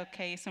actually have a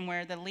case in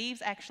where the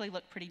leaves actually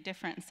look pretty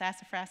different, and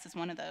sassafras is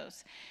one of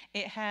those.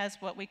 It has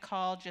what we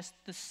call just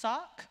the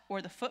sock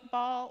or the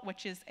football,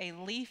 which is a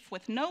leaf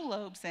with no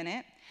lobes in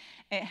it.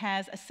 It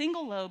has a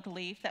single-lobed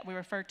leaf that we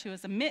refer to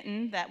as a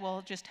mitten that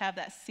will just have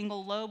that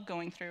single lobe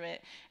going through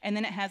it. And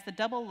then it has the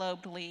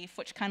double-lobed leaf,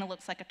 which kind of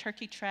looks like a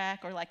turkey track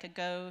or like a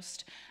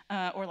ghost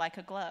or like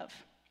a glove.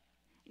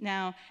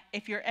 Now,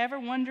 if you're ever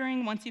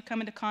wondering, once you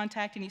come into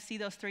contact and you see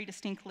those 3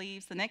 distinct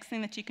leaves, the next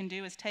thing that you can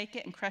do is take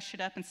it and crush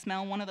it up and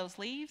smell one of those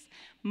leaves.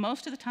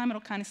 Most of the time,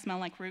 it'll kind of smell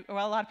like root, or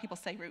well, a lot of people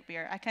say root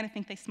beer. I kind of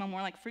think they smell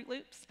more like Fruit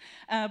Loops,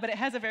 but it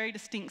has a very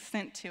distinct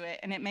scent to it,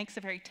 and it makes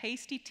a very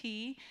tasty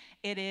tea.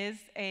 It is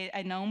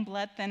a known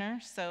blood thinner,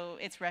 so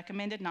it's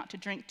recommended not to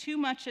drink too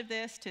much of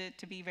this,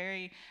 to be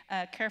very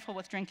careful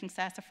with drinking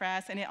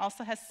sassafras. And it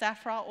also has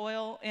saffron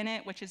oil in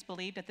it, which is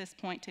believed at this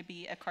point to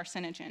be a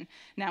carcinogen.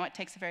 Now, it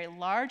takes a very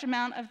large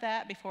amount of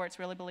that before it's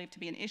really believed to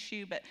be an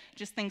issue, but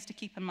just things to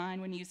keep in mind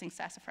when using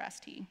sassafras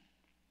tea.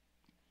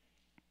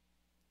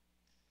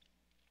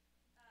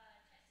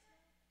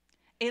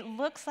 It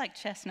looks like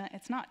chestnut.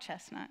 It's not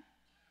chestnut.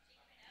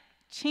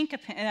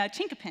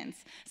 Chinkapins.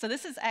 So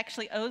this is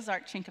actually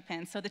Ozark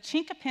chinkapin. So the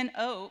chinkapin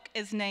oak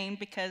is named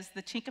because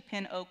the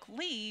chinkapin oak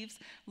leaves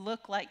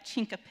look like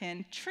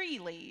chinkapin tree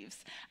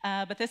leaves.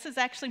 But this is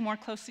actually more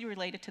closely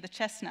related to the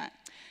chestnut.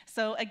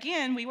 So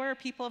again, we were a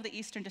people of the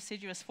eastern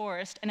deciduous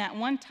forest, and at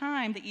one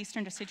time, the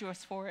eastern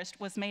deciduous forest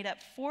was made up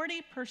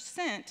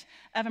 40%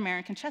 of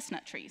American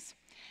chestnut trees.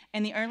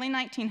 In the early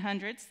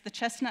 1900s, the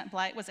chestnut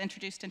blight was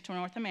introduced into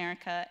North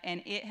America,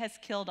 and it has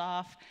killed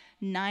off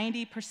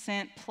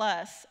 90%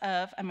 plus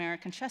of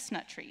American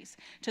chestnut trees,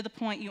 to the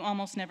point you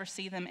almost never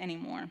see them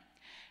anymore.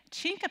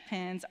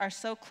 Chinkapins are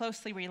so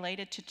closely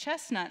related to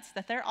chestnuts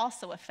that they're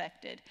also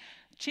affected.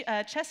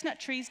 Chestnut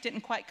trees didn't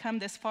quite come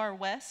this far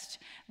west.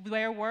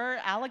 There were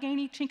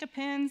Allegheny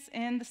chinkapins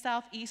in the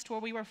southeast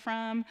where we were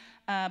from,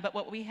 but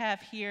what we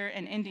have here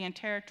in Indian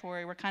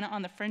Territory, we're kind of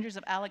on the fringes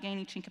of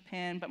Allegheny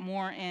chinkapin, but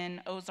more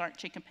in Ozark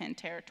chinkapin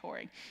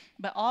territory.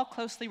 But all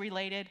closely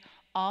related,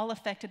 all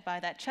affected by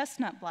that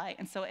chestnut blight,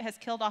 and so it has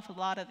killed off a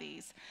lot of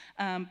these.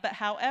 But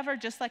however,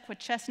 just like with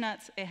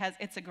chestnuts,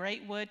 it's a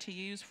great wood to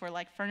use for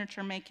like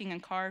furniture making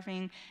and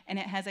carving, and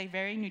it has a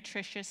very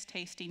nutritious,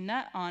 tasty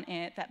nut on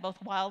it that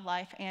both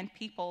wildlife and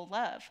people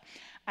love.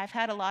 I've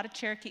had a lot of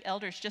Cherokee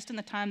elders just in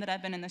the time that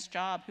I've been in this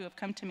job who have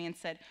come to me and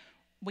said,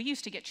 we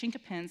used to get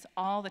chinkapins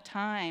all the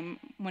time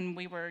when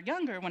we were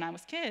younger, when I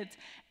was kids,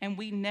 and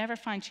we never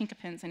find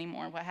chinkapins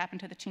anymore. What happened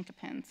to the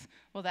chinkapins?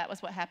 Well, that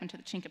was what happened to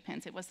the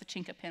chinkapins. It was the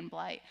chinkapin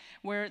blight.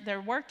 Where they're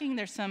working,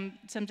 there's some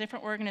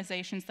different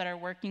organizations that are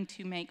working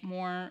to make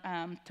more,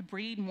 to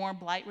breed more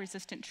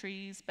blight-resistant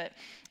trees, but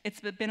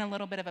it's been a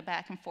little bit of a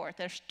back and forth.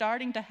 They're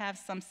starting to have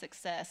some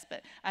success,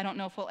 but I don't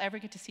know if we'll ever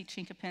get to see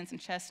chinkapins and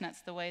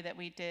chestnuts the way that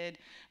we did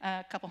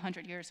a couple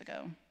hundred years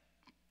ago.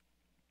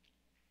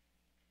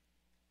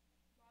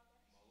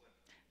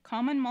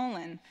 Common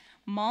mullein.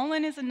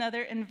 Mullein is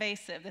another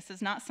invasive. This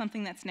is not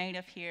something that's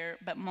native here,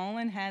 but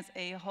mullein has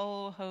a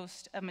whole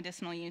host of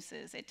medicinal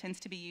uses. It tends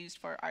to be used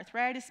for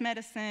arthritis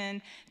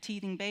medicine,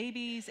 teething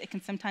babies. It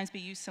can sometimes be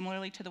used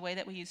similarly to the way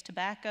that we use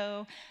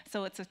tobacco.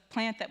 So it's a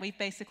plant that we've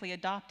basically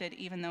adopted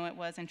even though it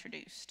was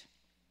introduced.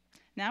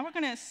 Now we're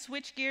going to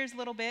switch gears a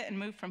little bit and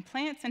move from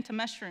plants into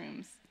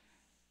mushrooms.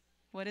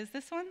 What is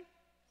this one?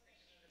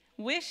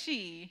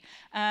 Wishy.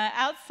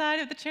 Outside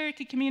of the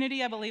Cherokee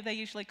community, I believe they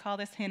usually call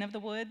this hen of the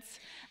woods.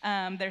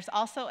 There's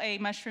also a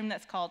mushroom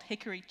that's called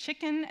hickory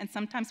chicken, and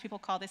sometimes people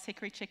call this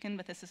hickory chicken,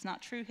 but this is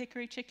not true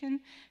hickory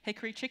chicken.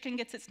 Hickory chicken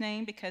gets its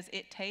name because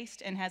it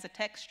tastes and has a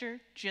texture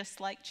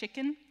just like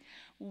chicken.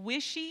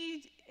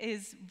 Wishy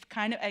is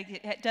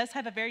it does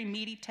have a very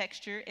meaty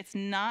texture. It's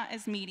not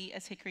as meaty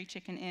as hickory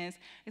chicken is.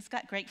 It's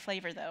got great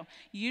flavor though.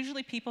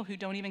 Usually people who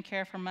don't even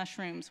care for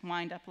mushrooms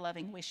wind up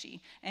loving wishy.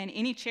 And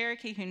any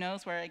Cherokee who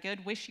knows where a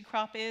good wishy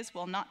crop is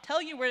will not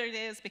tell you where it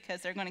is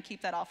because they're going to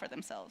keep that all for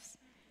themselves.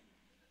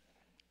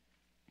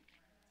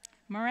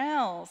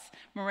 Morels.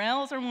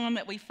 Morels are one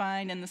that we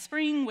find in the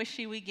spring,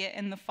 wishy we get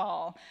in the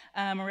fall.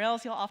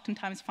 Morels you'll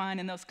oftentimes find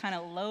in those kind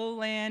of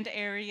lowland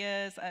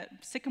areas.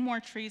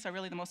 Sycamore trees are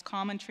really the most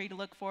common tree to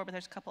look for, but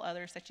there's a couple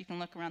others that you can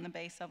look around the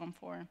base of them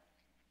for.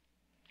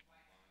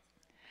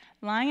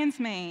 Lion's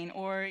mane,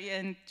 or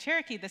in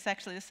Cherokee, this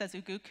says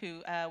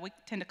uguku. We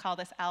tend to call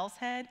this owl's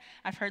head.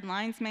 I've heard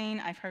lion's mane.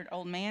 I've heard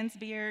old man's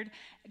beard.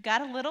 Got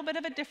a little bit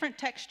of a different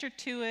texture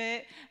to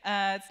it.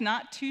 It's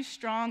not too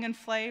strong in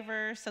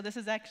flavor, so this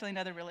is actually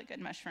another really good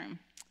mushroom.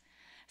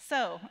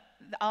 So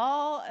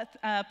all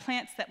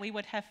plants that we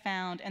would have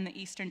found in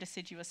the eastern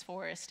deciduous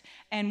forest.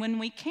 And when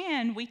we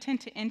can, we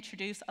tend to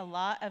introduce a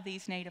lot of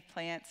these native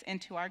plants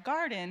into our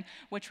garden,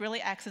 which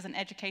really acts as an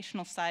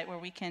educational site where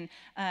we can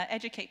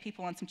educate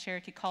people on some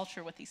Cherokee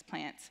culture with these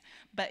plants.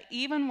 But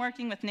even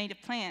working with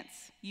native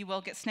plants, you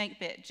will get snake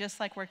bit, just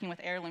like working with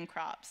heirloom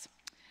crops.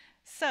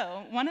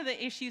 So one of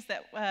the issues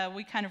that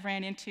we kind of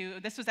ran into,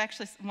 this was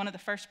actually one of the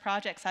first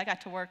projects I got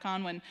to work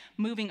on when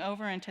moving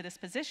over into this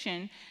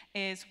position,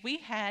 is we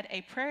had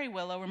a prairie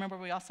willow, remember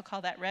we also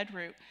call that red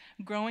root,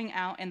 growing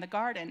out in the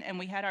garden. And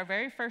we had our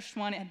very first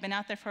one. It had been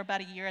out there for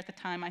about a year at the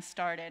time I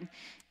started.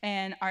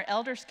 And our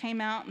elders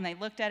came out and they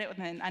looked at it,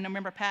 and I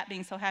remember Pat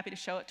being so happy to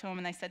show it to them,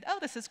 and they said, "Oh,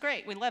 this is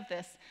great, we love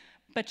this,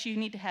 but you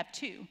need to have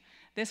two.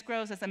 This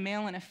grows as a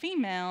male and a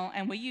female,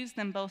 and we use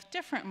them both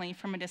differently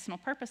for medicinal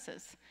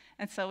purposes."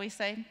 And so we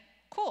say,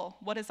 "Cool,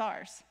 what is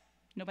ours?"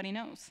 Nobody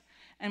knows.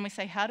 And we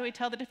say, "How do we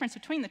tell the difference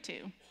between the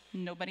two?"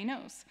 Nobody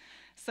knows.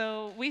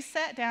 So we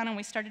sat down and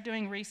we started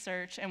doing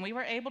research, and we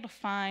were able to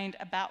find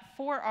about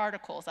 4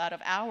 articles out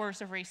of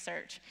hours of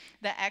research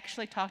that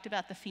actually talked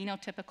about the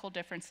phenotypical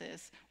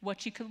differences,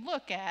 what you could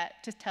look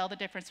at to tell the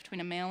difference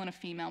between a male and a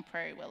female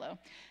prairie willow.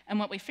 And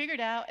what we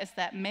figured out is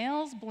that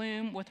males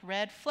bloom with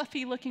red,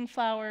 fluffy-looking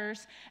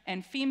flowers,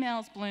 and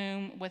females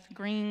bloom with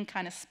green,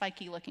 kind of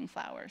spiky-looking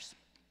flowers.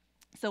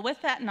 So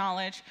with that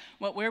knowledge,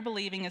 what we're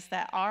believing is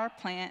that our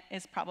plant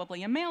is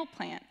probably a male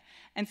plant.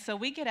 And so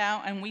we get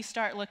out and we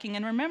start looking,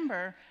 and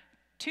remember,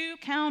 2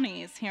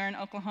 counties here in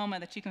Oklahoma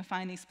that you can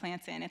find these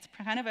plants in. It's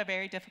kind of a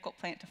very difficult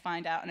plant to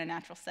find out in a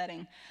natural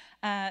setting.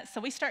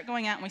 So we start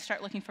going out and we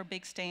start looking for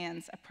big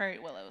stands of prairie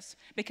willows,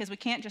 because we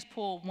can't just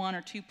pull 1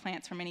 or 2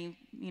 plants from any,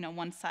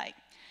 one site.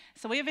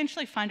 So we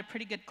eventually find a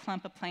pretty good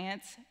clump of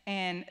plants,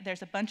 and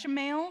there's a bunch of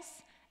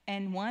males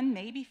and 1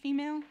 maybe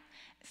female.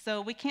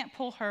 So we can't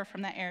pull her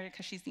from that area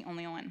because she's the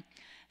only one.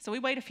 So we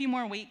wait a few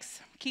more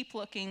weeks, keep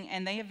looking,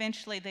 and they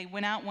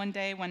went out one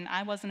day when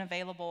I wasn't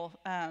available,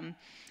 and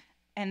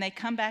they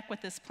come back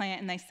with this plant,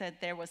 and they said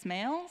there was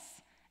males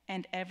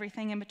and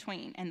everything in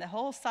between, and the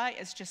whole site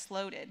is just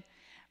loaded,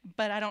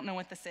 but I don't know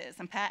what this is.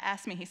 And Pat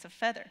asked me, he said,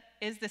 "Feather,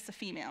 is this a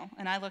female?"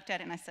 And I looked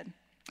at it and I said,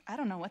 "I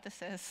don't know what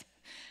this is."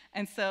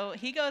 And so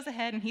he goes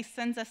ahead and he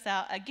sends us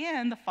out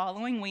again the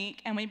following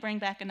week, and we bring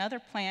back another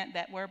plant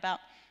that we're about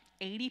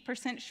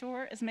 80%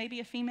 sure is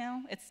maybe a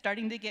female. It's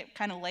starting to get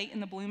kind of late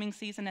in the blooming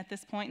season at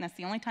this point, and that's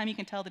the only time you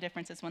can tell the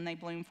difference is when they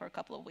bloom for a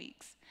couple of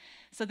weeks.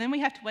 So then we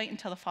have to wait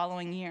until the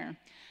following year.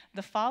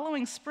 The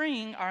following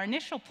spring, our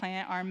initial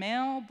plant, our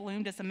male,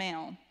 bloomed as a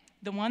male.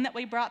 The one that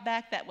we brought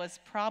back that was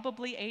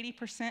probably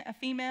 80% a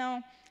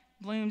female,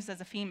 blooms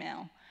as a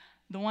female.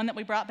 The one that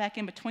we brought back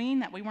in between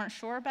that we weren't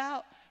sure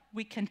about,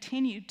 we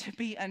continued to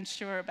be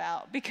unsure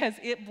about, because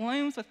it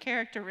blooms with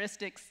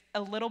characteristics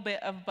a little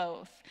bit of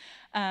both.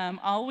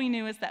 All we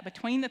knew is that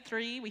between the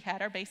 3, we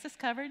had our bases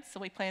covered, so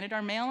we planted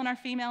our male and our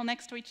female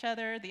next to each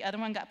other. The other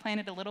one got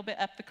planted a little bit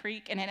up the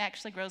creek, and it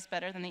actually grows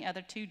better than the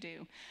other 2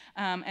 do.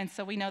 And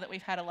so we know that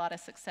we've had a lot of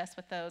success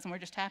with those, and we're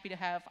just happy to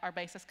have our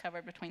bases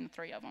covered between the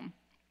 3 of them.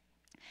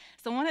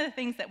 So one of the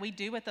things that we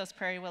do with those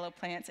prairie willow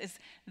plants is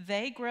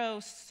they grow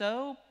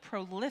so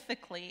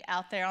prolifically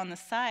out there on the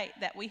site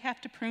that we have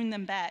to prune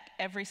them back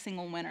every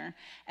single winter.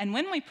 And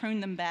when we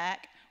prune them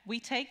back, we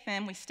take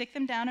them, we stick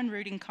them down in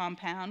rooting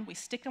compound, we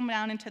stick them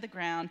down into the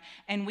ground,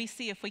 and we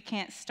see if we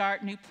can't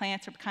start new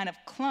plants or kind of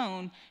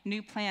clone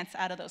new plants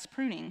out of those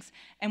prunings.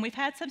 And we've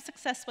had some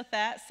success with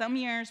that. Some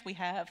years we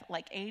have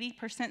like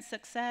 80%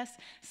 success.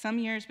 Some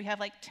years we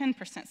have like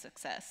 10%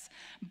 success.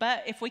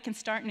 But if we can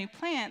start new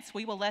plants,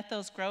 we will let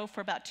those grow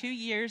for about 2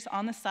 years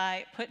on the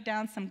site, put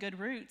down some good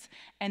roots,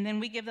 and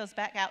then we give those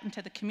back out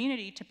into the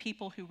community to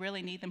people who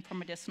really need them for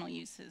medicinal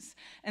uses.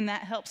 And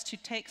that helps to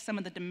take some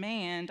of the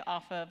demand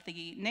off of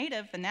the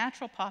native, the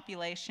natural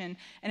population,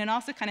 and it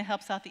also kind of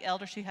helps out the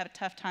elders who have a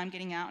tough time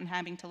getting out and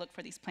having to look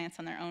for these plants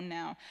on their own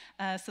now.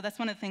 So that's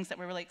one of the things that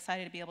we're really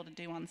excited to be able to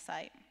do on the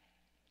site.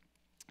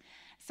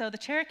 So the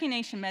Cherokee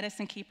Nation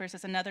Medicine Keepers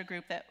is another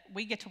group that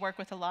we get to work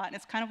with a lot, and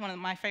it's kind of one of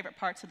my favorite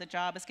parts of the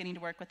job is getting to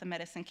work with the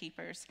Medicine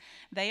Keepers.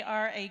 They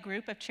are a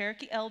group of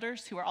Cherokee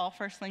elders who are all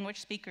first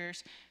language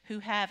speakers who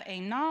have a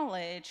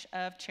knowledge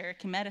of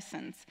Cherokee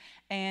medicines,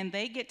 and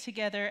they get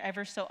together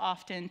ever so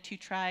often to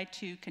try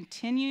to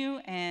continue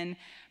and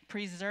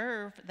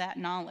preserve that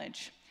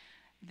knowledge.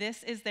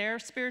 This is their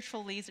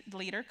spiritual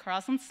leader,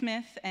 Crosland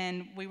Smith,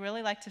 and we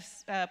really like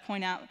to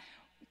point out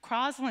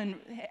Crosland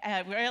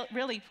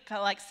really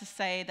likes to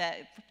say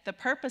that the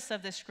purpose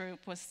of this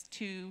group was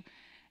to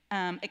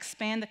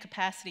expand the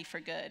capacity for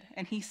good.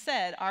 And he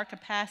said our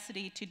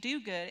capacity to do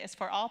good is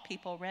for all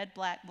people, red,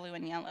 black, blue,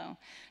 and yellow.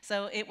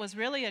 So it was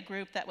really a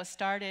group that was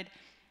started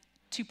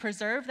to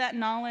preserve that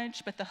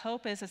knowledge, but the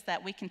hope is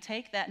that we can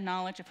take that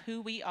knowledge of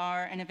who we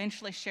are and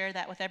eventually share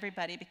that with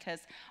everybody, because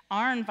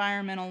our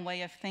environmental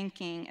way of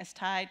thinking is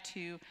tied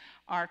to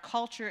our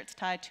culture, it's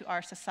tied to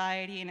our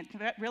society, and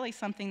it's really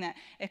something that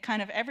if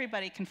kind of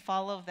everybody can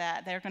follow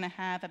that, they're going to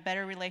have a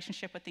better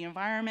relationship with the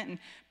environment, and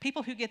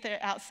people who get there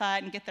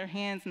outside and get their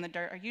hands in the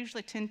dirt are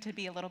usually tend to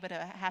be a little bit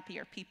of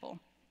happier people.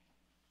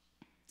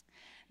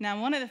 Now,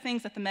 one of the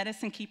things that the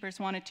medicine keepers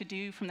wanted to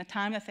do from the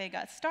time that they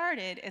got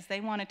started is they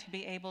wanted to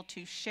be able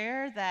to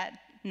share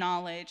that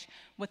knowledge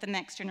with the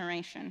next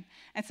generation.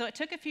 And so it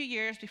took a few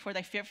years before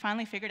they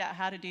finally figured out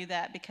how to do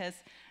that, because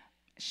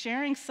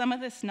sharing some of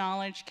this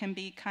knowledge can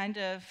be kind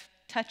of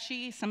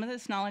touchy. Some of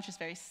this knowledge is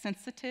very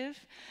sensitive,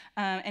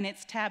 and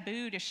it's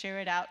taboo to share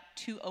it out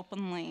too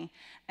openly.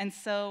 And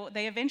so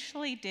they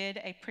eventually did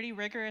a pretty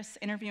rigorous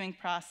interviewing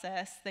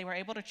process. They were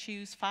able to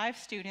choose 5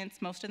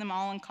 students, most of them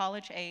all in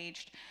college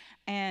aged,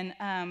 and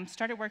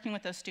started working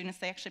with those students.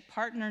 They actually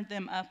partnered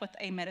them up with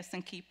a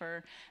medicine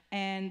keeper,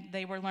 and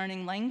they were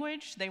learning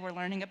language, they were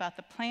learning about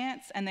the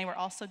plants, and they were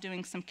also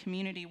doing some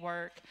community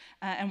work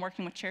and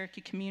working with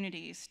Cherokee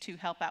communities to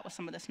help out with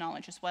some of this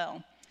knowledge as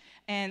well.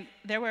 And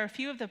there were a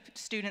few of the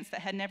students that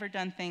had never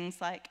done things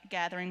like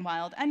gathering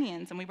wild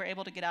onions, and we were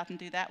able to get out and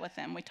do that with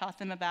them. We taught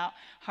them about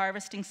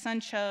harvesting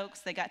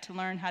sunchokes. They got to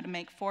learn how to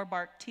make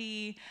 4-bark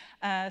tea.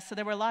 So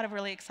there were a lot of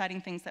really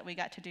exciting things that we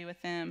got to do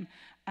with them,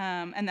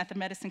 and that the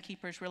medicine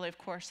keepers really, of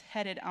course,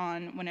 headed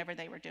on whenever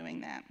they were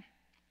doing that.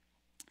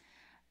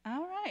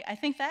 All right, I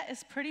think that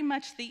is pretty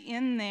much the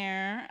end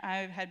there.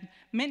 I had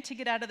meant to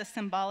get out of the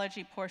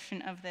symbology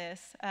portion of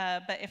this,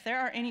 but if there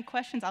are any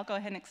questions, I'll go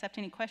ahead and accept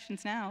any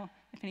questions now,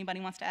 if anybody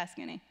wants to ask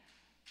any.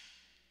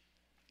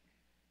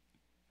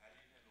 How do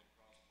you handle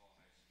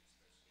cross-pollination,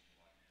 especially like with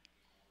gourds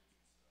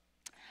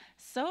and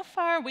stuff? So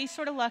far, we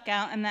sort of luck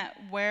out in that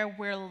where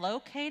we're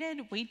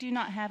located, we do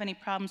not have any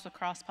problems with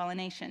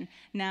cross-pollination.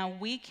 Now,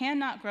 we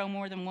cannot grow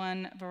more than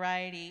one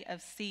variety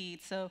of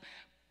seed. So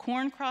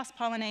corn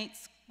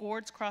cross-pollinates,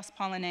 gourds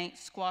cross-pollinate,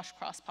 squash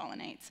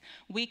cross-pollinates.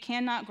 We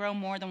cannot grow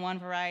more than one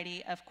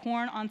variety of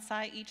corn on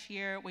site each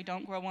year. We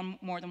don't grow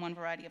more than one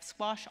variety of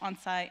squash on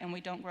site, and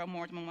we don't grow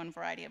more than one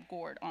variety of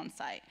gourd on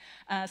site.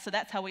 So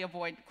that's how we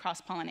avoid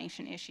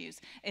cross-pollination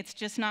issues. It's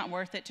just not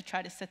worth it to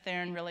try to sit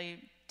there and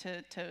really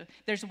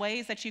there's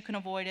ways that you can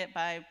avoid it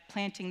by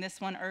planting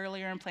this one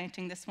earlier and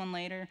planting this one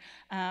later,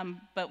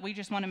 but we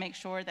just want to make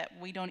sure that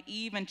we don't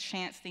even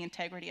chance the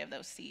integrity of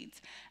those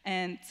seeds.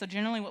 And so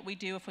generally what we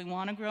do, if we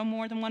want to grow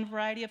more than one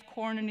variety of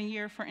corn in a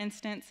year, for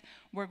instance,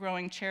 we're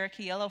growing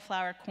Cherokee yellow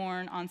flower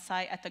corn on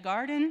site at the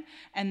garden,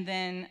 and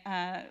then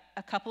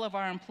a couple of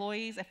our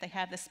employees, if they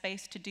have the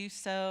space to do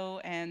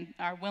so and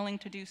are willing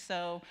to do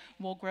so,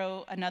 will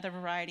grow another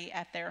variety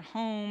at their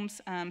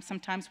homes.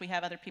 Sometimes we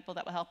have other people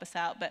that will help us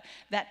out, but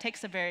that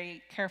takes a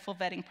very careful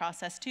vetting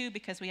process too,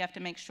 because we have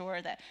to make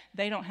sure that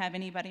they don't have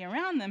anybody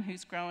around them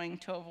who's growing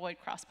to avoid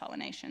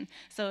cross-pollination.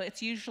 So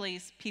it's usually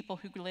people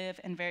who live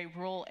in very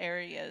rural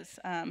areas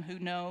who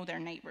know their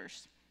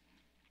neighbors.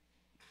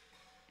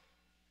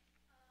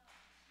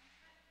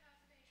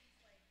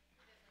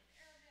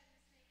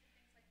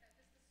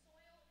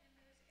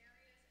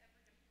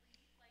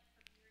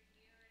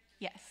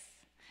 Yes,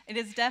 it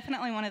is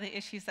definitely one of the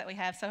issues that we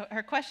have. So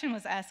her question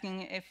was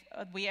asking if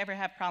we ever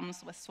have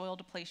problems with soil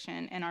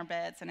depletion in our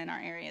beds and in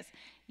our areas.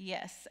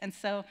 Yes, and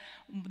so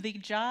the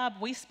job,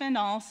 we spend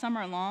all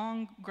summer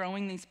long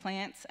growing these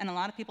plants, and a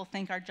lot of people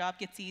think our job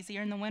gets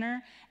easier in the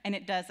winter, and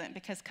it doesn't,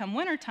 because come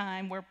winter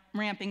time, we're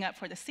ramping up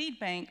for the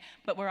seed bank,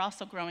 but we're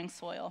also growing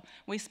soil.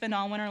 We spend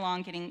all winter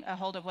long getting a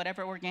hold of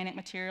whatever organic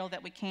material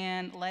that we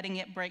can, letting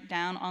it break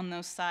down on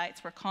those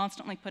sites. We're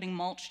constantly putting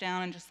mulch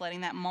down and just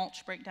letting that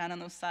mulch break down on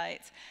those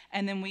sites.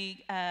 And then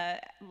we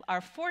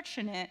are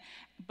fortunate,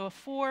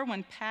 before,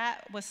 when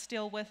Pat was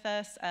still with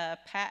us,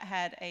 Pat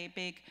had a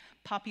big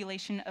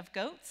population of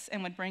goats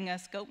and would bring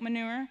us goat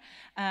manure.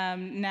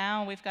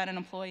 Now we've got an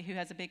employee who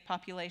has a big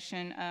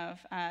population of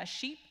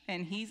sheep,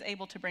 and he's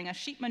able to bring us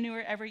sheep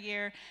manure every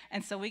year,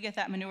 and so we get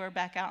that manure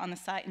back out on the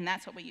site, and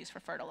that's what we use for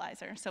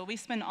fertilizer. So we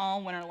spend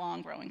all winter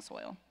long growing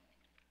soil.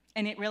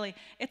 And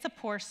it's a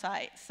poor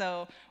site,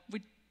 so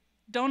we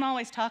don't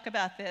always talk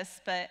about this,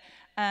 but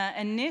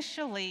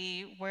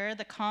initially, where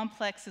the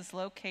complex is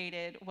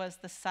located was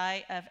the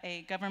site of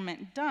a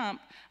government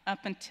dump up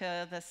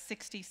until the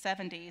 60s,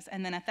 70s,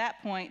 and then at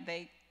that point,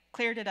 they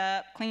cleared it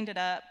up, cleaned it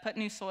up, put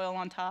new soil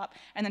on top,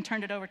 and then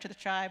turned it over to the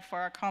tribe for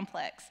our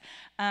complex.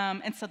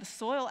 And so the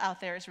soil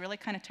out there is really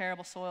kind of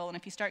terrible soil, and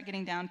if you start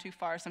getting down too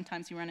far,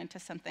 sometimes you run into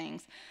some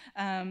things.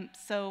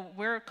 So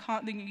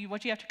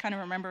what you have to kind of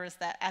remember is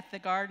that at the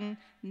garden,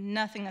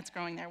 nothing that's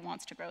growing there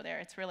wants to grow there.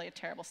 It's really a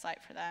terrible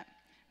site for that.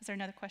 Is there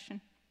another question?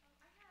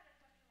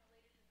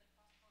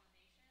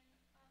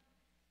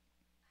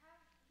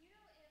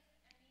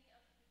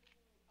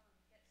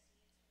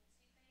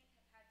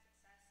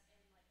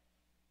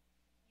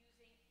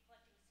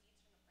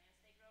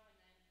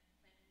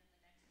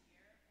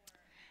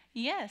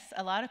 Yes,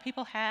 a lot of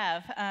people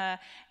have.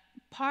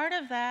 Part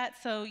of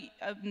that, so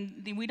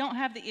we don't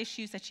have the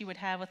issues that you would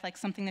have with like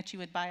something that you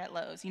would buy at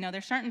Lowe's. You know,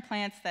 there's certain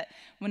plants that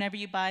whenever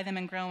you buy them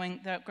and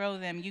grow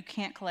them, you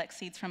can't collect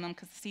seeds from them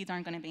because the seeds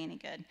aren't going to be any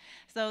good.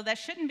 So that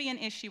shouldn't be an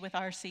issue with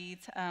our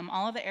seeds.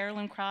 All of the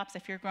heirloom crops,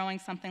 if you're growing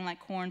something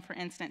like corn, for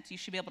instance, you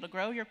should be able to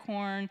grow your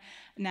corn.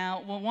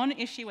 Now, well, one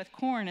issue with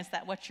corn is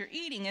that what you're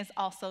eating is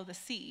also the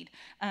seed.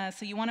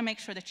 So you want to make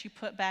sure that you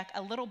put back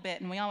a little bit,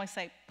 and we always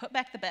say, put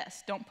back the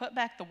best. Don't put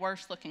back the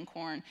worst looking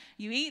corn.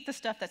 You eat the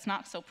stuff that's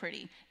not so pretty.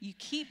 pretty. You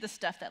keep the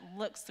stuff that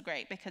looks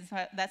great because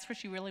that's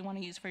what you really want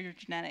to use for your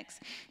genetics.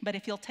 But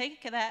if you'll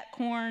take that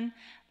corn,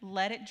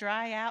 let it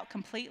dry out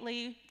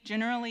completely.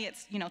 Generally,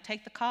 it's,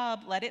 take the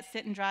cob, let it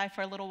sit and dry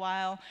for a little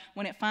while.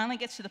 When it finally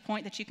gets to the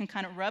point that you can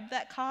kind of rub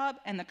that cob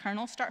and the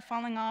kernels start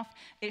falling off,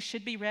 it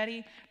should be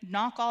ready.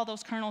 Knock all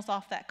those kernels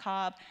off that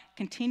cob.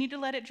 Continue to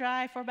let it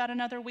dry for about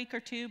another week or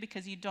two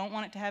because you don't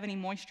want it to have any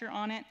moisture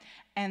on it,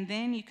 and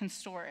then you can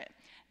store it.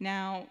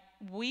 Now,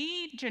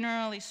 we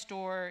generally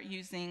store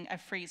using a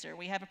freezer.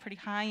 We have a pretty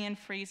high-end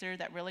freezer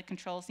that really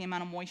controls the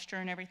amount of moisture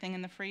and everything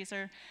in the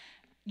freezer.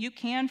 You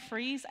can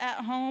freeze at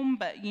home,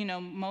 but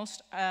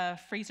most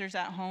freezers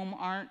at home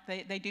aren't.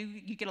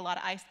 You get a lot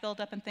of ice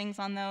buildup and things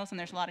on those, and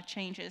there's a lot of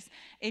changes.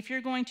 If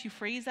you're going to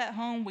freeze at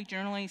home, we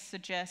generally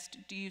suggest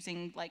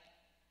using like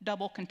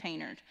double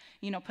containered.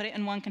 Put it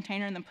in one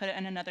container and then put it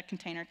in another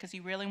container because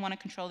you really want to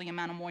control the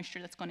amount of moisture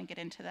that's going to get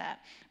into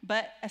that.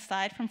 But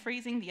aside from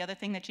freezing, the other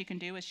thing that you can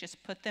do is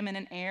just put them in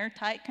an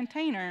airtight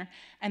container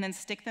and then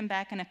stick them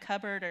back in a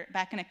cupboard or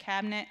back in a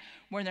cabinet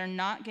where they're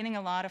not getting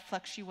a lot of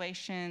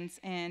fluctuations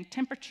in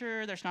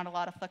temperature, there's not a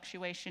lot of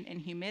fluctuation in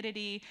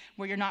humidity,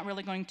 where you're not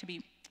really going to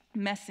be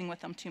messing with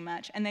them too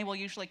much. And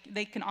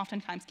they can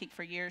oftentimes keep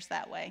for years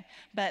that way.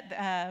 But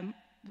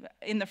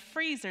in the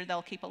freezer,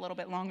 they'll keep a little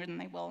bit longer than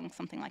they will in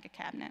something like a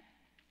cabinet.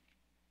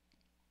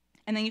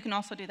 And then you can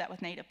also do that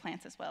with native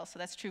plants as well. So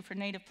that's true for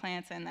native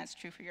plants, and that's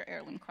true for your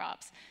heirloom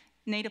crops.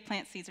 Native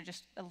plant seeds are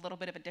just a little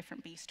bit of a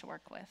different beast to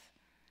work with.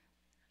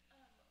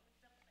 With the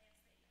plants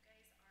that you guys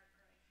are growing kind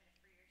of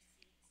for your seed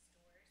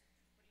stores,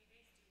 what do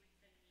you guys do with the meat of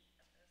those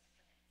plants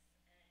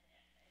and any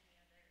other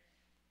part of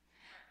the plant that you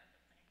can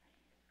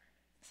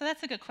harvest? So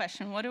that's a good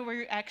question. What are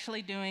we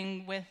actually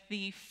doing with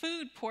the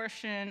food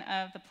portion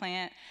of the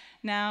plant?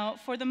 Now,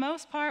 for the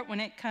most part,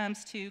 when it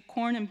comes to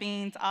corn and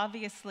beans,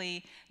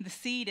 obviously the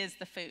seed is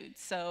the food.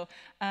 So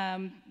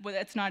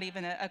it's not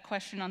even a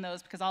question on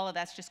those because all of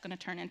that's just going to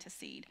turn into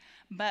seed.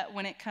 But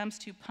when it comes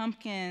to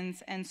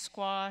pumpkins and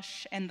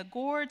squash and the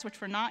gourds, which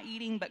we're not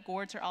eating, but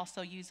gourds are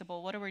also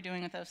usable, what are we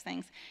doing with those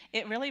things?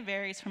 It really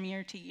varies from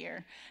year to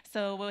year.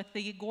 So with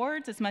the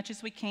gourds, as much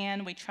as we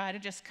can, we try to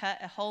just cut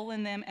a hole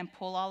in them and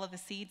pull all of the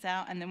seeds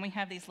out, and then we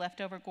have these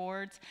leftover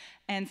gourds.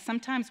 And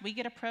sometimes we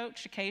get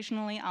approached.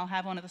 Occasionally, I'll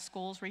have one of the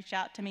schools reach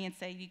out to me and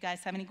say, "You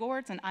guys have any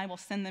gourds?" And I will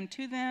send them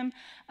to them.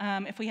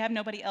 If we have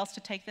nobody else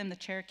to take them, the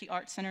Cherokee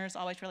Art Center is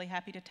always really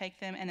happy to take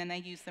them, and then they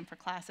use them for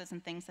classes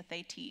and things that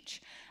they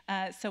teach.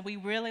 So we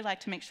really like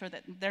to make sure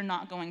that they're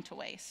not going to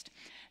waste.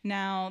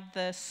 Now,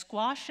 the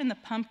squash and the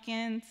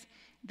pumpkins,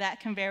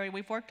 that can vary.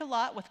 We've worked a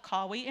lot with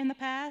Kawi in the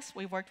past.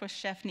 We've worked with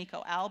Chef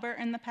Nico Albert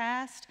in the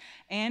past.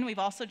 And we've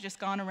also just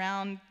gone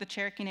around the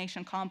Cherokee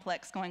Nation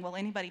complex going, "Will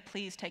anybody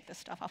please take this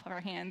stuff off of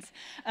our hands?"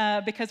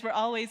 Because we're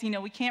always,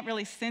 we can't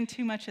really send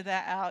too much of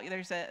that out.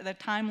 There's the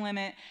time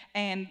limit,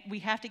 and we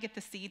have to get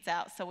the seeds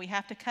out. So we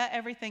have to cut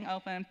everything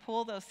open,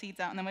 pull those seeds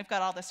out, and then we've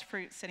got all this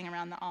fruit sitting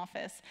around the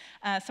office.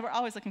 So we're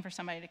always looking for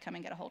somebody to come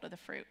and get a hold of the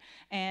fruit.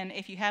 And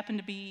if you happen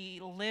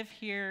to live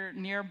here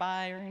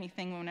nearby or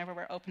anything, whenever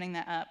we're opening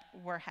that up,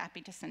 we're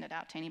happy to send it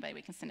out to anybody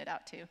we can send it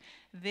out to.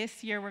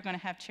 This year we're going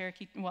to have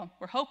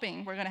we're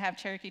hoping we're going to have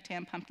Cherokee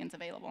Tam pumpkins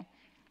available.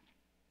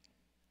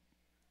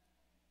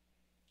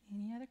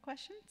 Any other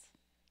questions?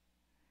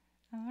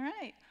 All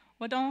right.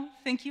 Well,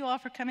 thank you all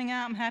for coming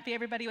out. I'm happy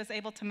everybody was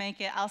able to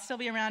make it. I'll still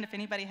be around if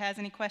anybody has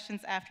any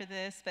questions after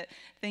this, but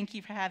thank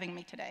you for having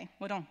me today.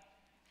 Well,